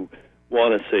that you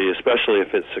want to see, especially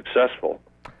if it's successful.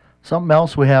 Something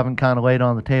else we haven't kind of laid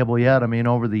on the table yet. I mean,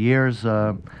 over the years,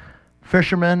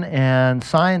 fishermen and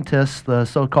scientists, the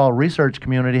so-called research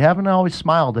community, haven't always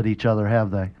smiled at each other,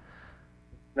 have they?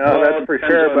 No, that's for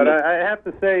sure. But I have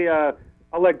to say,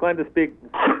 I'll let Glenda speak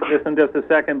this in just a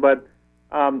second, but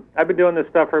I've been doing this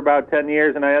stuff for about 10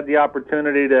 years, and I had the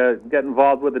opportunity to get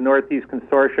involved with the Northeast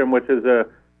Consortium, which is a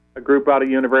group out of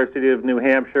University of New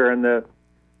Hampshire, and the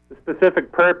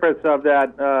specific purpose of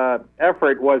that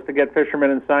effort was to get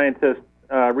fishermen and scientists,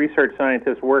 research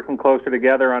scientists, working closer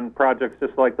together on projects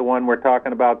just like the one we're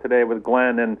talking about today with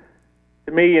Glenn. And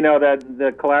to me, that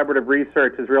the collaborative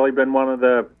research has really been one of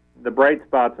the bright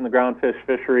spots in the groundfish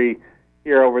fishery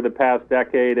here over the past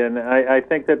decade. And I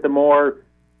think that the more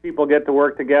people get to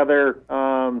work together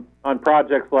on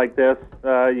projects like this,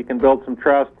 you can build some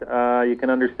trust, you can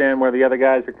understand where the other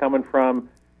guys are coming from,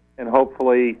 and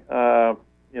hopefully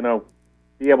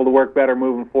be able to work better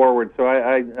moving forward. So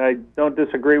I don't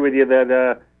disagree with you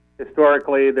that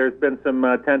historically there's been some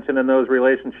tension in those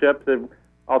relationships. There's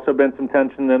also been some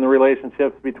tension in the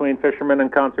relationships between fishermen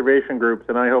and conservation groups,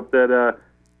 and I hope that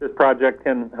this project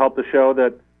can help to show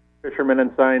that fishermen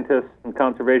and scientists and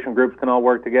conservation groups can all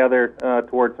work together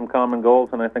towards some common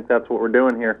goals, and I think that's what we're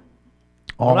doing here.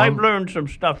 Well, I've learned some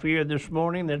stuff here this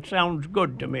morning that sounds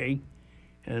good to me.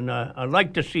 And I'd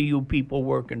like to see you people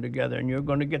working together, and you're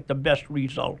going to get the best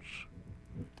results.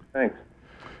 Thanks.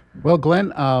 Well,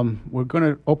 Glenn, we're going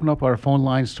to open up our phone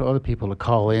lines to other people to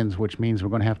call in, which means we're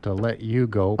going to have to let you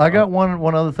go. I got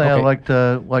one other thing I'd like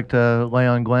to lay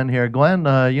on Glenn here. Glenn,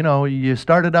 you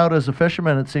started out as a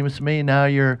fisherman. It seems to me now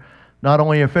you're not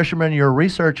only a fisherman, you're a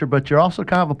researcher, but you're also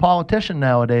kind of a politician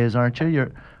nowadays, aren't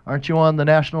you? Aren't you on the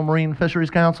National Marine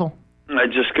Fisheries Council? I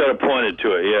just got appointed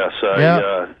to it, yes.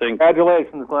 I think.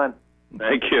 Congratulations, Glenn.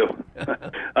 Thank you.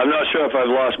 I'm not sure if I've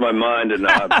lost my mind or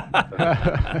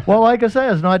not. Well, like I say,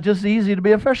 it's not just easy to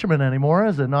be a fisherman anymore,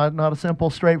 is it? Not a simple,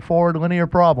 straightforward, linear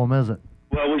problem, is it?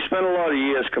 Well, we spent a lot of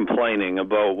years complaining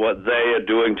about what they are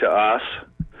doing to us.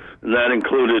 And that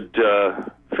included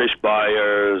fish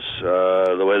buyers,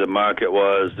 the way the market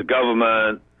was, the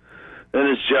government, and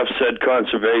as Jeff said,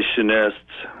 conservationists.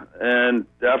 And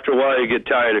after a while, you get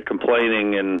tired of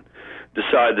complaining and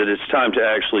decide that it's time to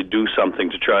actually do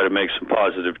something to try to make some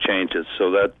positive changes.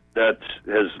 So that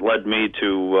has led me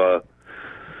to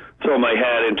throw my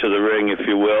hat into the ring, if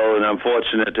you will, and I'm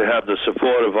fortunate to have the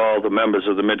support of all the members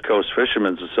of the Mid-Coast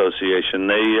Fishermen's Association.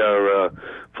 They are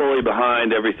fully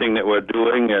behind everything that we're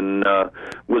doing, and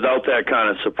without that kind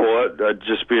of support, I'd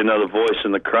just be another voice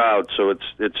in the crowd. So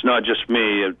it's not just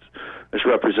me. It's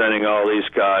representing all these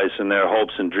guys and their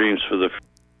hopes and dreams for the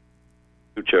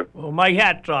future. Well, my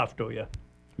hat's off to you.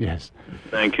 Yes.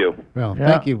 Thank you. Well,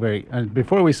 thank you very.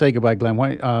 Before we say goodbye, Glenn,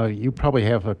 you probably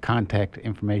have a contact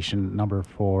information number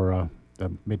for the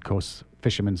Mid-Coast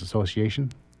Fishermen's Association.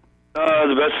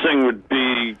 The best thing would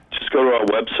be just go to our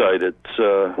website. It's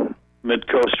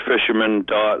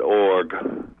midcoastfishermen.org.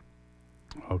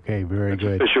 Okay, very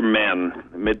good. Fishermen,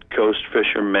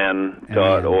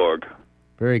 midcoastfishermen.org.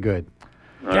 Very good.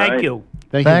 Thank you.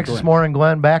 Thanks this morning,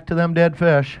 Glenn. Back to them dead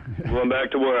fish. Going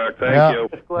back to work. Thank you.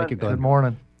 Thank you, Glenn. Good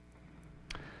morning.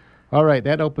 All right,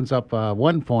 that opens up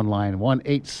one phone line,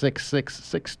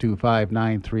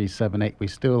 1-866-625-9378. We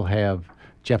still have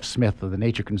Jeff Smith of the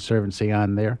Nature Conservancy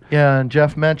on there. Yeah, and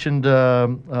Jeff mentioned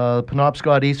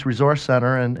Penobscot East Resource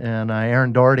Center, and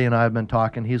Aaron Doherty and I have been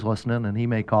talking. He's listening, and he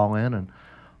may call in, and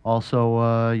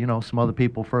also, some other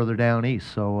people further down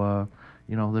east. So,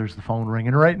 there's the phone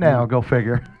ringing right now. Go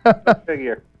figure.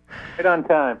 Figure. Right on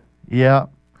time. Yeah.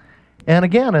 And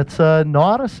again, it's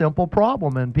not a simple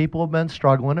problem, and people have been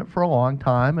struggling it for a long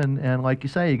time. And like you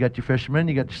say, you got your fishermen,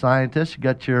 you got your scientists, you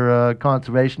got your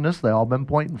conservationists. They all been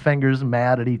pointing fingers and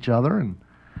mad at each other, and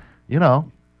Yep.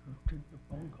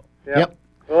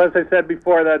 Well, as I said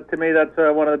before, that to me, that's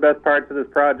one of the best parts of this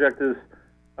project is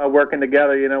working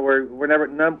together. We're never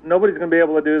nobody's going to be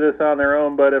able to do this on their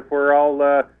own, but if we're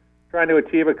all trying to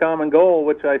achieve a common goal,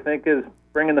 which I think is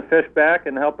bringing the fish back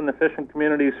and helping the fishing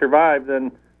community survive,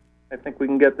 then I think we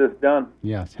can get this done.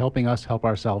 Yes, helping us help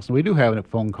ourselves. We do have a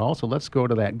phone call, so let's go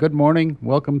to that. Good morning.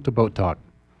 Welcome to Boat Talk.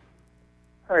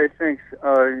 Hi, thanks.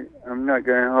 I'm not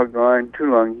going to hog the line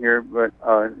too long here, but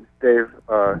Dave,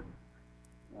 sorry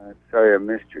I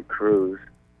missed your cruise.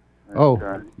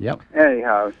 But, yep.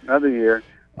 Anyhow, another year.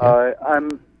 Yeah.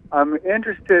 I'm I'm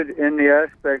interested in the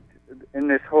aspect, in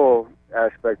this whole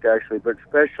aspect actually, but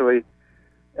especially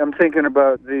I'm thinking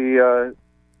about the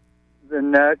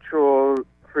natural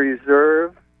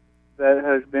preserve that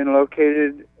has been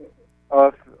located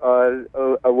off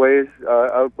a ways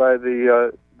out by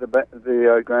the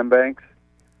Grand Banks.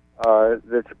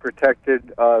 That's a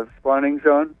protected spawning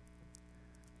zone.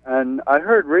 And I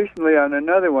heard recently on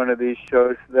another one of these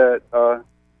shows that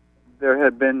there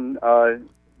had been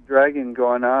dragging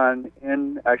going on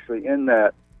in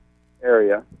that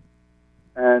area.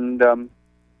 And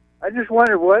I just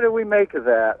wondered, what do we make of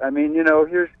that? I mean,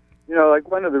 here's, like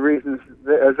one of the reasons,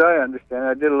 as I understand,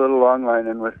 I did a little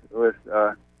longlining with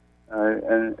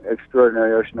an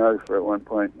extraordinary oceanographer at one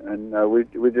point, and we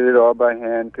did it all by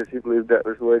hand because he believed that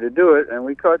was the way to do it, and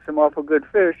we caught some awful good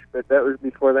fish, but that was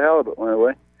before the halibut went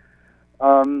away.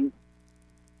 And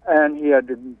he had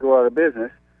to go out of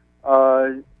business.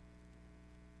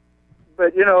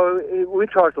 But, we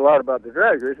talked a lot about the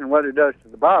draggers and what it does to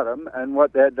the bottom and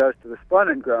what that does to the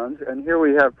spawning grounds. And here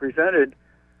we have presented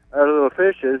our little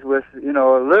fishes with, a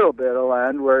little bit of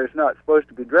land where it's not supposed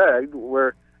to be dragged,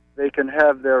 where they can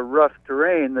have their rough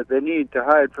terrain that they need to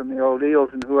hide from the old eels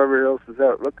and whoever else is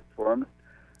out looking for them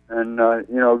and,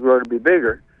 grow to be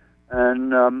bigger.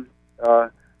 And I'm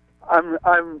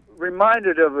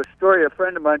reminded of a story a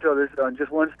friend of mine told us on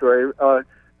just one story.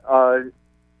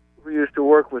 We used to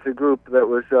work with a group that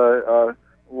was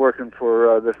working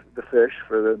for the fish,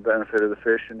 for the benefit of the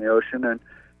fish in the ocean, and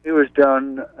he was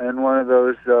down in one of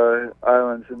those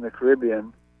islands in the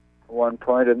Caribbean at one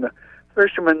point, and the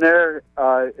fishermen there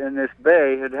in this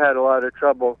bay had a lot of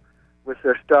trouble with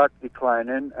their stock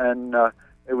declining, and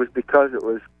it was because it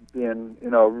was being,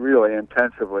 really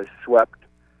intensively swept,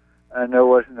 and there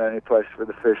wasn't any place for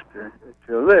the fish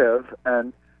to live,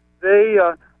 and they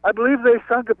I believe they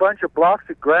sunk a bunch of blocks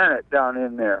of granite down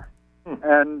in there.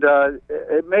 And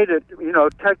it made it,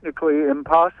 technically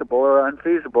impossible or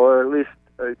unfeasible, or at least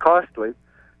costly,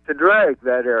 to drag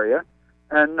that area.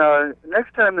 And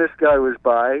next time this guy was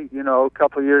by, a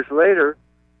couple of years later,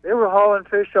 they were hauling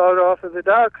fish out off of the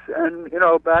docks and,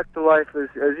 back to life as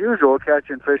usual,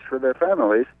 catching fish for their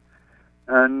families.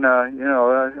 And,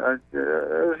 it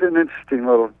was an interesting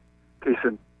little piece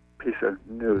of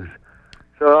news.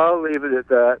 So I'll leave it at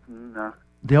that. And,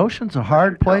 the ocean's a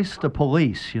hard place to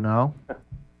police, Yeah.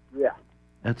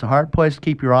 It's a hard place to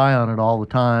keep your eye on it all the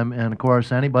time. And, of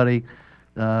course, anybody,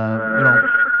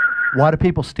 why do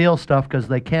people steal stuff? Because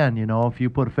they can, If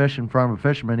you put a fish in front of a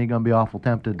fisherman, he's going to be awful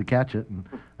tempted to catch it. And,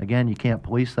 again, you can't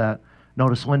police that.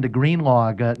 Notice Linda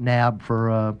Greenlaw got nabbed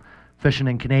for fishing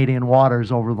in Canadian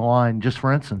waters over the line, just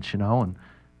for instance, And,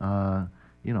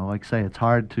 like I say, it's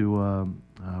hard to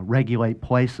regulate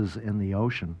places in the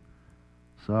ocean.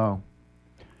 So...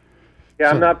 Yeah,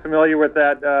 I'm not familiar with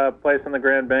that place on the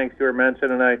Grand Banks you were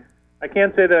mentioning, and I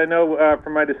can't say that I know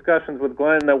from my discussions with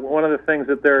Glenn that one of the things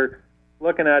that they're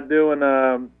looking at doing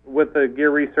with the gear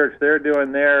research they're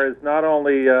doing there is not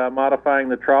only modifying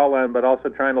the trawl end, but also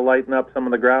trying to lighten up some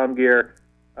of the ground gear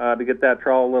to get that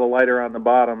trawl a little lighter on the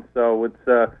bottom. So it's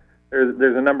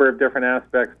there's a number of different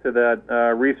aspects to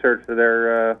that research that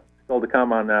are still to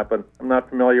come on that, but I'm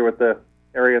not familiar with the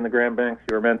area in the Grand Banks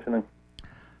you were mentioning.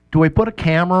 Do we put a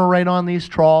camera right on these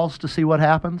trawls to see what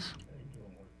happens?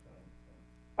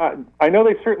 I know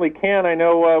they certainly can. I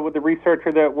know with the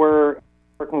researcher that we're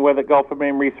working with at Gulf of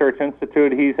Maine Research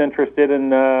Institute, he's interested in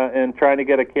trying to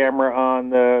get a camera on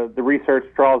the research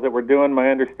trawls that we're doing.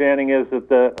 My understanding is that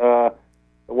the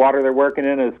water they're working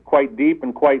in is quite deep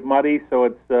and quite muddy, so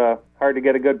it's hard to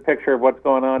get a good picture of what's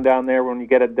going on down there when you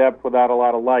get at depth without a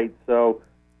lot of light. So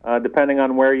depending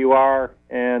on where you are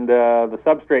and the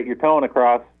substrate you're towing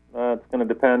across, it's going to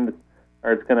depend,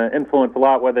 or it's going to influence a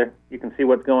lot whether you can see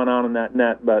what's going on in that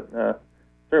net, but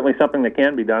certainly something that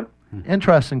can be done.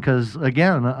 Interesting, because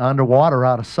again, underwater,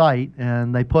 out of sight,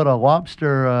 and they put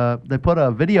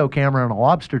a video camera in a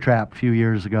lobster trap a few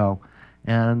years ago,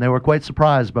 and they were quite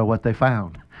surprised by what they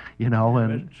found.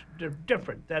 And it's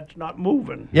different. That's not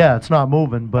moving. Yeah, it's not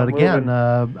moving, but again,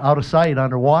 out of sight,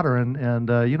 underwater, and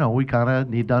we kind of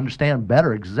need to understand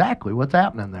better exactly what's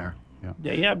happening there. Yeah.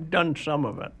 They have done some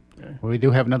of it. Well, we do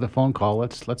have another phone call.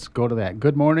 Let's go to that.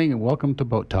 Good morning and welcome to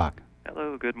Boat Talk.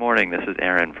 Hello, good morning. This is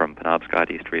Aaron from Penobscot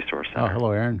East Resource Center. Oh,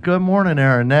 hello, Aaron. Good morning,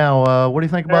 Aaron. Now, what do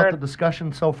you think about the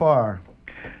discussion so far?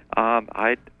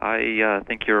 I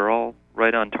think you're all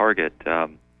right on target.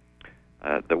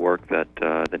 The work that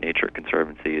the Nature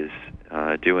Conservancy is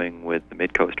doing with the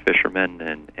Mid-Coast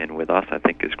fishermen and with us, I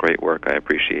think, is great work. I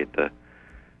appreciate the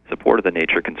support of the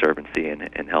Nature Conservancy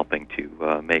in helping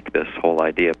to make this whole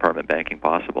idea of permanent banking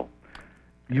possible.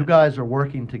 You guys are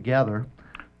working together.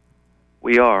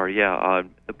 We are, yeah.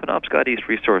 The Penobscot East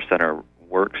Resource Center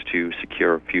works to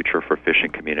secure a future for fishing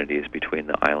communities between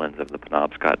the islands of the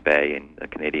Penobscot Bay and the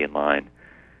Canadian line.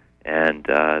 And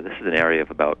this is an area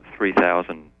of about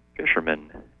 3,000 fishermen,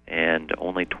 and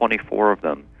only 24 of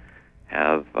them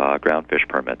have groundfish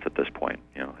permits at this point.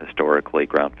 Historically,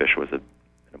 groundfish was an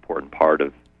important part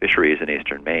of fisheries in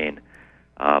eastern Maine,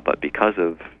 but because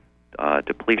of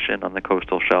depletion on the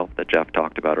coastal shelf that Jeff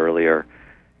talked about earlier,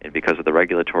 and because of the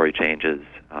regulatory changes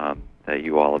that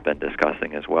you all have been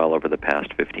discussing as well over the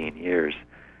past 15 years,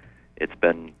 it's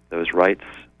been those rights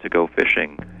to go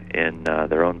fishing in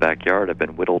their own backyard have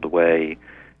been whittled away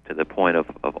to the point of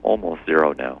almost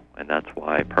zero now, and that's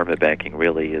why permit banking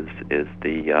really is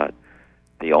the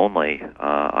only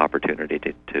opportunity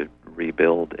to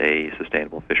rebuild a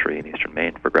sustainable fishery in eastern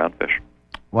Maine for groundfish.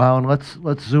 Wow, and let's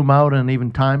zoom out and even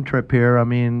time trip here. I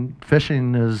mean,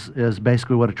 fishing is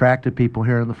basically what attracted people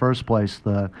here in the first place.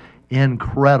 The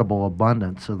incredible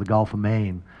abundance of the Gulf of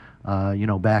Maine,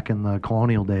 back in the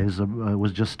colonial days,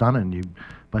 was just stunning. You,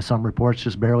 by some reports,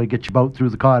 just barely get your boat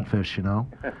through the codfish, and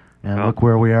look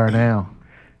where we are now.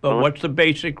 But what's the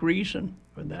basic reason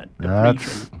for that?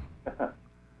 That's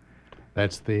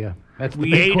the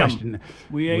we big ate question. Them.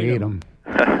 We ate them.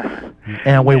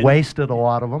 And we wasted a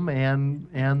lot of them,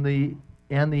 and the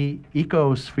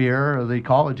ecosphere or the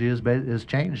ecology is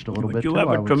changed a little bit too. You have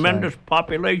a tremendous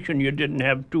population you didn't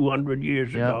have 200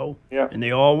 years ago, and they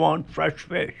all want fresh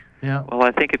fish. Yeah. Well, I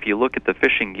think if you look at the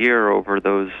fishing gear over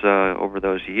those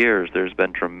years, there's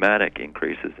been dramatic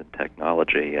increases in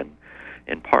technology, and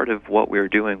part of what we're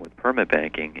doing with permit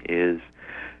banking is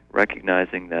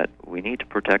recognizing that we need to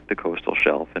protect the coastal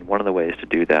shelf, and one of the ways to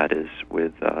do that is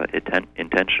with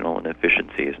intentional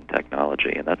inefficiencies in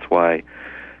technology, and that's why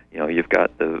you've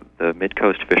got the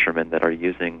mid-coast fishermen that are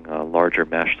using larger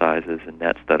mesh sizes and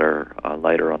nets that are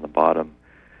lighter on the bottom.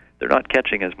 They're not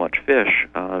catching as much fish,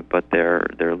 but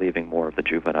they're leaving more of the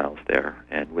juveniles there.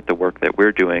 And with the work that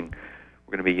we're doing,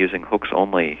 we're going to be using hooks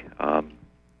only on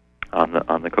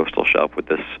the coastal shelf with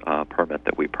this permit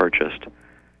that we purchased.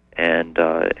 And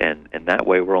that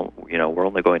way we're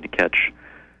only going to catch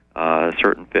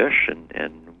certain fish,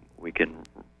 and we can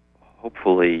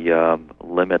hopefully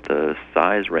limit the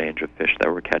size range of fish that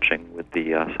we're catching with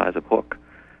the size of hook.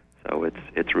 So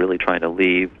it's really trying to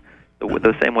leave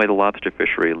the same way the lobster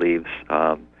fishery leaves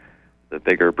the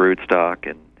bigger brood stock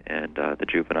and the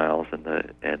juveniles and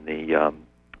the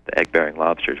egg-bearing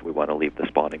lobsters. We want to leave the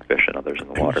spawning fish and others in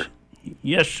the water.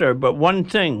 Yes, sir. But one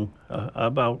thing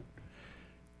about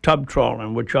tub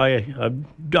trawling, which I have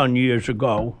done years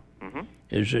ago,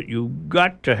 is that you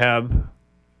got to have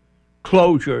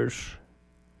closures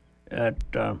at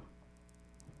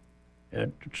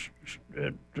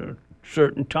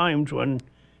certain times when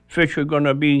fish are going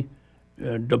to be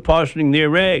depositing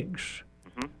their eggs.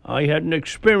 I had an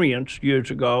experience years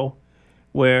ago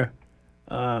where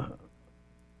I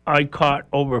caught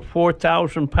over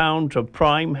 4,000 pounds of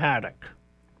prime haddock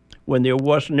when there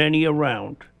wasn't any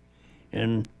around.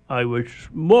 And I was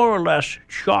more or less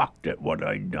shocked at what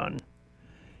I'd done.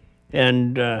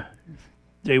 And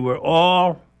they were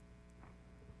all,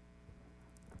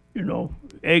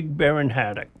 egg-bearing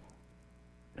haddock.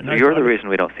 And you're the reason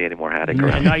we don't see any more haddock.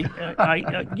 And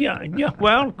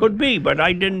well, could be, but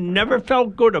I never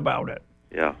felt good about it.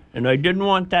 Yeah. And I didn't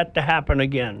want that to happen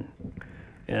again.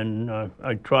 And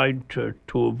I tried to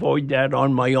avoid that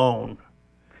on my own.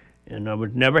 And I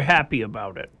was never happy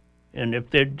about it. And if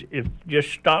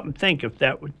just stop and think, if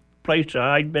that place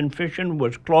I'd been fishing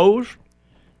was closed,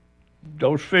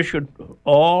 those fish had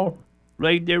all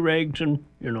laid their eggs and,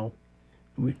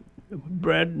 we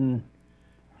bred, and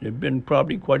there'd been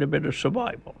probably quite a bit of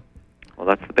survival. Well,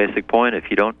 that's the basic point. If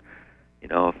you don't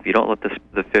let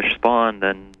the fish spawn,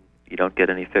 then you don't get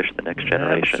any fish the next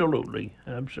generation. Absolutely.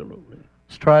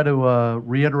 Let's try to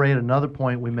reiterate another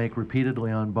point we make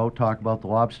repeatedly on Boat Talk about the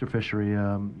lobster fishery.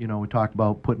 We talk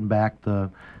about putting back the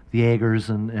eggers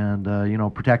and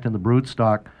protecting the brood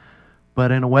stock.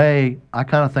 But in a way, I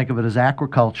kind of think of it as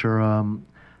aquaculture.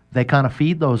 They kind of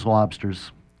feed those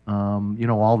lobsters,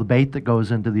 all the bait that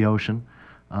goes into the ocean.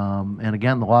 And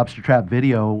again, the lobster trap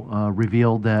video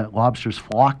revealed that lobsters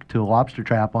flock to a lobster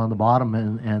trap on the bottom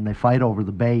and they fight over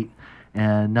the bait.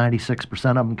 And 96%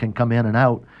 of them can come in and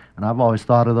out. And I've always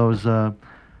thought of those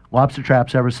lobster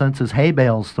traps ever since as hay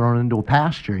bales thrown into a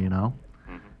pasture,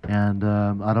 And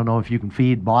I don't know if you can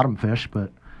feed bottom fish,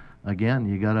 but again,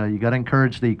 you gotta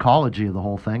encourage the ecology of the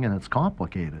whole thing, and it's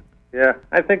complicated. Yeah,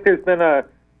 I think there's been a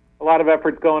lot of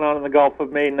efforts going on in the Gulf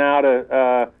of Maine now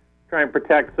to try and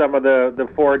protect some of the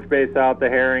forage base out, the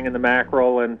herring and the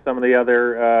mackerel, and some of the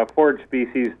other forage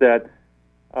species that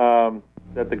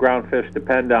that the groundfish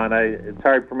depend on. It's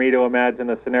hard for me to imagine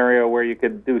a scenario where you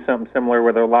could do something similar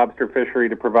with a lobster fishery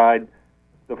to provide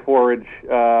the forage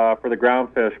for the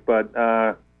groundfish,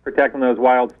 but protecting those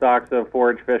wild stocks of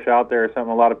forage fish out there is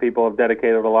something a lot of people have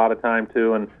dedicated a lot of time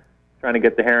to, and trying to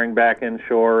get the herring back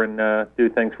inshore and do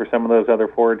things for some of those other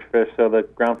forage fish so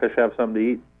that groundfish have something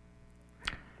to eat.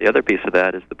 The other piece of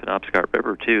that is the Penobscot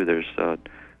River, too. There's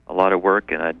a lot of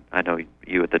work, and I know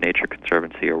you at the Nature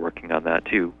Conservancy are working on that,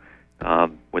 too,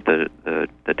 with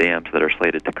the dams that are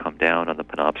slated to come down on the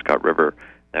Penobscot River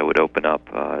that would open up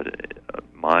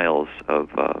miles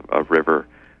of river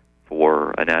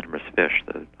for anadromous fish,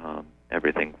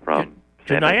 everything from...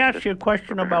 Can I ask you a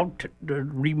question about the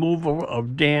removal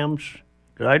of dams?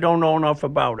 Because I don't know enough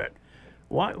about it.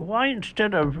 Why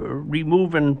instead of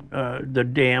removing the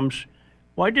dams,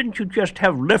 why didn't you just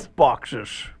have lift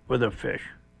boxes for the fish?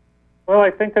 Well,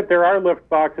 I think that there are lift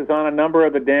boxes on a number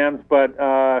of the dams, but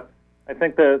I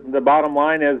think the bottom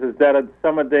line is that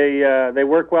some of they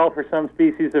work well for some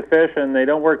species of fish, and they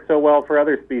don't work so well for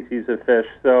other species of fish.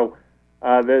 So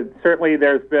certainly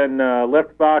there's been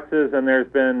lift boxes, and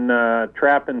there's been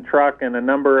trap and truck, and a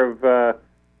number of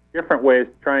different ways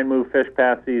to try and move fish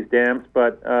past these dams.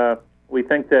 But we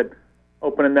think that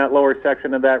opening that lower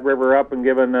section of that river up and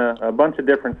giving a bunch of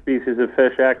different species of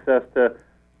fish access to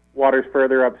waters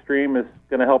further upstream is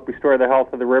going to help restore the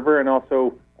health of the river and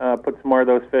also put some more of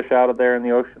those fish out of there in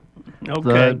the ocean.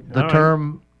 Okay.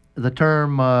 The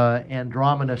term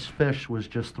Andromenous fish was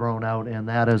just thrown out, and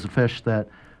that is a fish that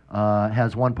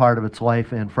has one part of its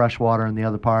life in freshwater and the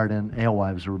other part in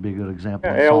alewives would be a good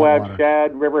example. Yeah, alewives,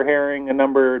 shad, river herring, a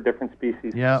number of different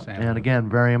species. Yeah, and again,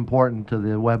 very important to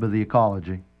the web of the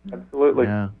ecology. Absolutely.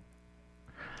 Yeah.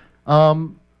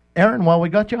 Aaron, while we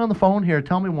got you on the phone here,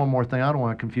 tell me one more thing. I don't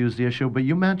want to confuse the issue, but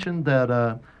you mentioned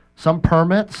that some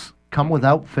permits come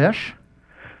without fish?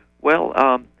 Well,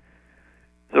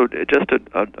 so just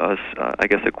I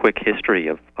guess a quick history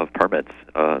of permits.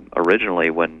 Originally,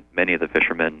 when many of the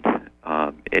fishermen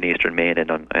in eastern Maine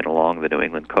and along the New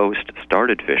England coast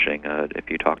started fishing, if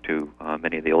you talk to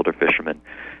many of the older fishermen,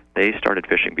 they started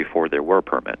fishing before there were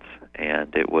permits,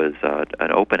 and it was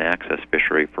an open access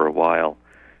fishery for a while,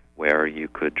 where you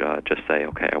could just say,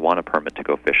 okay, I want a permit to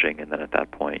go fishing, and then at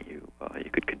that point you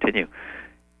could continue.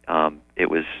 It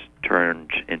was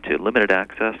turned into limited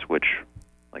access, which,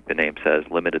 like the name says,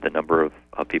 limited the number of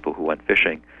people who went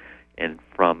fishing. And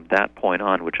from that point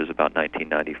on, which is about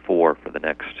 1994, for the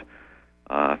next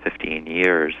 15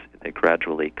 years, they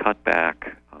gradually cut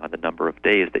back the number of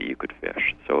days that you could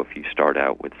fish. So if you start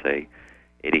out with, say,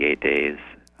 88 days,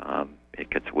 it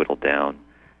gets whittled down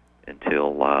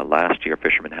until last year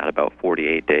fishermen had about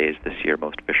 48 days. This year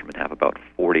most fishermen have about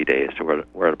 40 days. So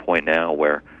we're at a point now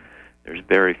where there's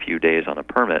very few days on a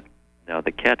permit. Now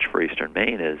the catch for eastern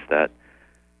Maine is that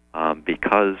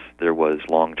because there was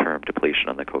long-term depletion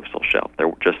on the coastal shelf,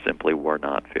 there just simply were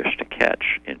not fish to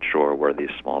catch inshore where these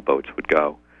small boats would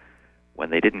go. When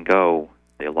they didn't go,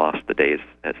 they lost the days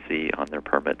at sea on their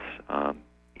permits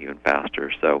even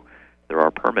faster. So there are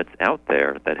permits out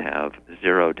there that have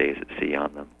 0 days at sea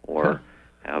on them, or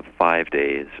have 5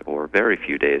 days, or very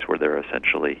few days where they're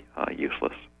essentially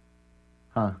useless.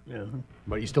 Huh. Yeah.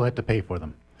 But you still have to pay for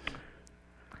them.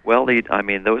 Well, those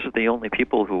are the only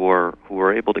people who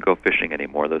are able to go fishing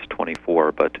anymore, those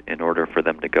 24, but in order for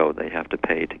them to go, they have to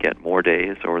pay to get more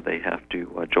days, or they have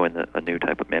to join a new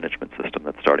type of management system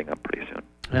that's starting up pretty soon.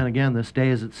 And again, this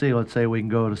days at sea, let's say we can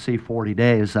go to sea 40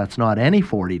 days. That's not any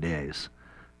 40 days.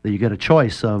 You get a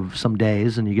choice of some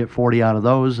days, and you get 40 out of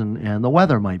those, and the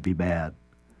weather might be bad,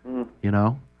 you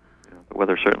know? Yeah, the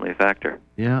weather's certainly a factor.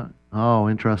 Yeah. Oh,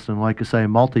 interesting. Like I say,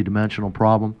 multi-dimensional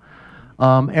problem.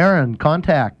 Aaron,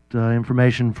 contact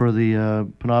information for the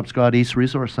Penobscot East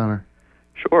Resource Center.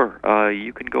 Sure.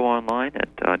 You can go online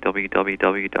at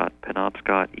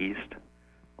www.penobscoteast,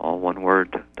 all one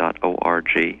word,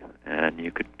 .org, and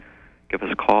you could give us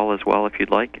a call as well if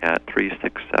you'd like at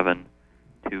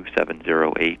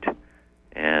 367-2708.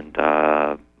 And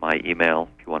my email,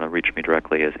 if you want to reach me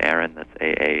directly, is Aaron, that's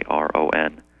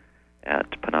AARON,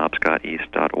 at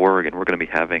penobscoteast.org. And we're going to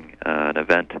be having an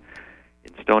event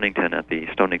in Stonington at the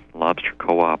Stonington Lobster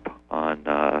Co-op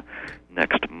on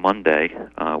next Monday,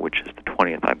 which is the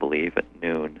 20th, I believe, at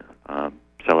noon,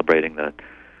 celebrating the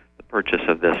purchase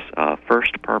of this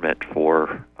first permit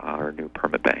for our new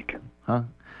permit bank. Huh?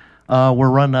 We're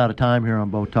running out of time here on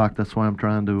Boat Talk. That's why I'm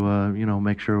trying to,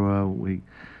 make sure we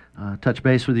touch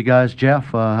base with you guys. Jeff,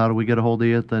 how do we get a hold of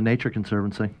you at the Nature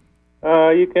Conservancy?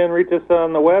 You can reach us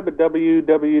on the web at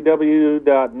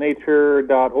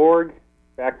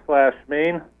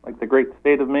www.nature.org/Maine. like the great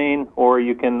state of Maine, or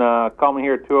you can call me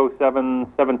here at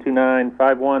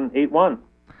 207-729-5181.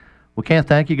 We can't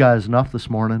thank you guys enough this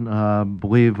morning.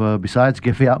 Believe besides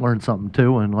Giffy, I learned something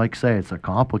too, and like I say, it's a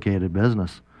complicated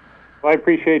business. Well, I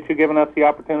appreciate you giving us the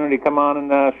opportunity to come on and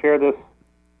share this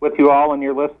with you all and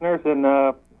your listeners, and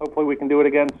hopefully we can do it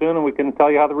again soon, and we can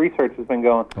tell you how the research has been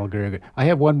going. Oh, very good. I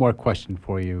have one more question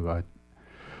for you,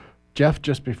 Jeff,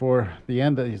 just before the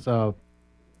end.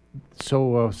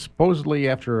 Supposedly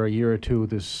after a year or two,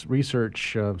 this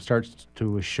research starts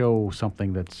to show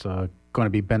something that's going to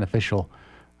be beneficial.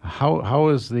 How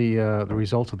is the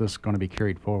results of this going to be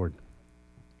carried forward?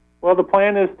 Well, the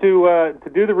plan is to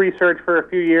do the research for a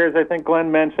few years. I think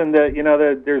Glenn mentioned that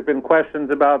that there's been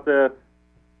questions about the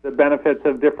benefits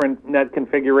of different net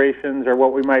configurations or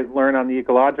what we might learn on the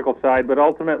ecological side. But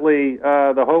ultimately,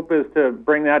 the hope is to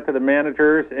bring that to the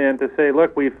managers and to say,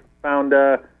 look, we found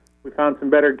some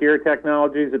better gear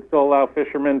technologies that still allow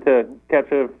fishermen to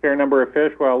catch a fair number of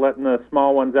fish while letting the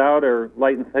small ones out or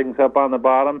lighten things up on the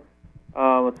bottom.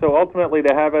 So ultimately,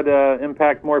 to have it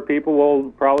impact more people,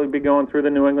 we'll probably be going through the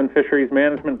New England Fisheries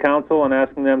Management Council and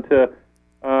asking them to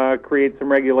create some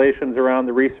regulations around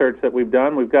the research that we've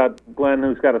done. We've got Glenn,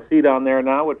 who's got a seat on there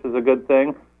now, which is a good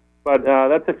thing. But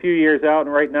that's a few years out,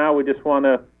 and right now we just want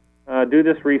to do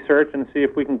this research and see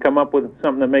if we can come up with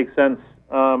something that makes sense,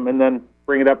 and then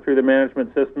bring it up through the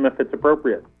management system if it's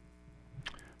appropriate.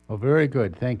 Well, very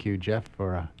good. Thank you, Jeff,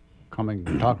 for coming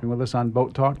and talking with us on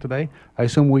Boat Talk today. I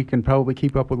assume we can probably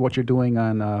keep up with what you're doing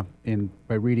on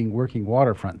by reading Working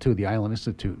Waterfront, too, the Island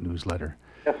Institute newsletter.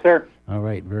 Yes, sir. All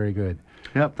right, very good.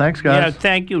 Yep, thanks, guys. Yeah,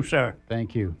 thank you, sir.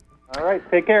 Thank you. All right,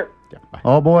 take care. Yeah, bye.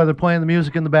 Oh, boy, they're playing the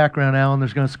music in the background, Alan. They're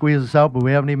going to squeeze us out, but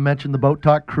we haven't even mentioned the Boat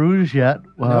Talk cruise yet.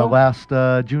 Last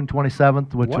June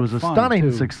 27th, which was a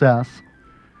stunning success.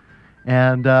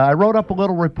 And I wrote up a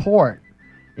little report,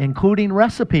 including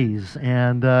recipes,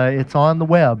 and it's on the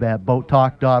web at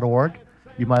boattalk.org.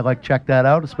 You might like to check that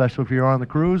out, especially if you're on the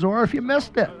cruise or if you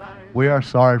missed it. We are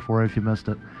sorry for it if you missed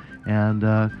it.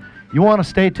 And you want to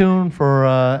stay tuned for,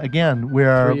 again, we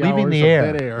are leaving the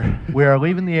air. We are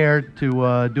leaving the air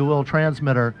to do a little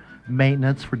transmitter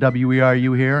maintenance for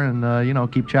WERU here,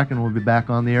 and, keep checking. We'll be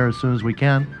back on the air as soon as we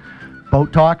can.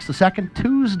 Boat Talk's the second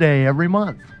Tuesday every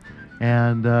month.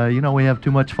 And, we have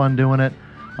too much fun doing it.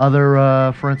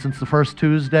 For instance, the first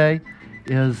Tuesday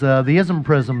is the ISM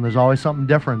Prism. There's always something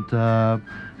different.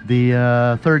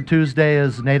 The third Tuesday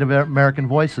is Native American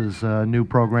Voices, a new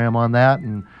program on that.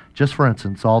 And just for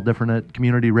instance, all different at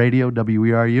Community Radio,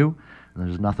 WERU. And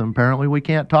there's nothing apparently we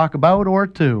can't talk about or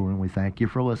to. And we thank you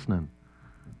for listening.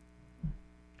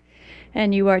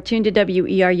 And you are tuned to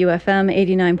WERU-FM,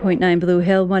 89.9 Blue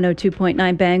Hill,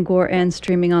 102.9 Bangor, and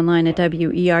streaming online at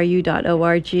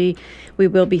weru.org. We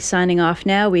will be signing off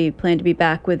now. We plan to be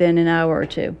back within an hour or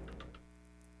two.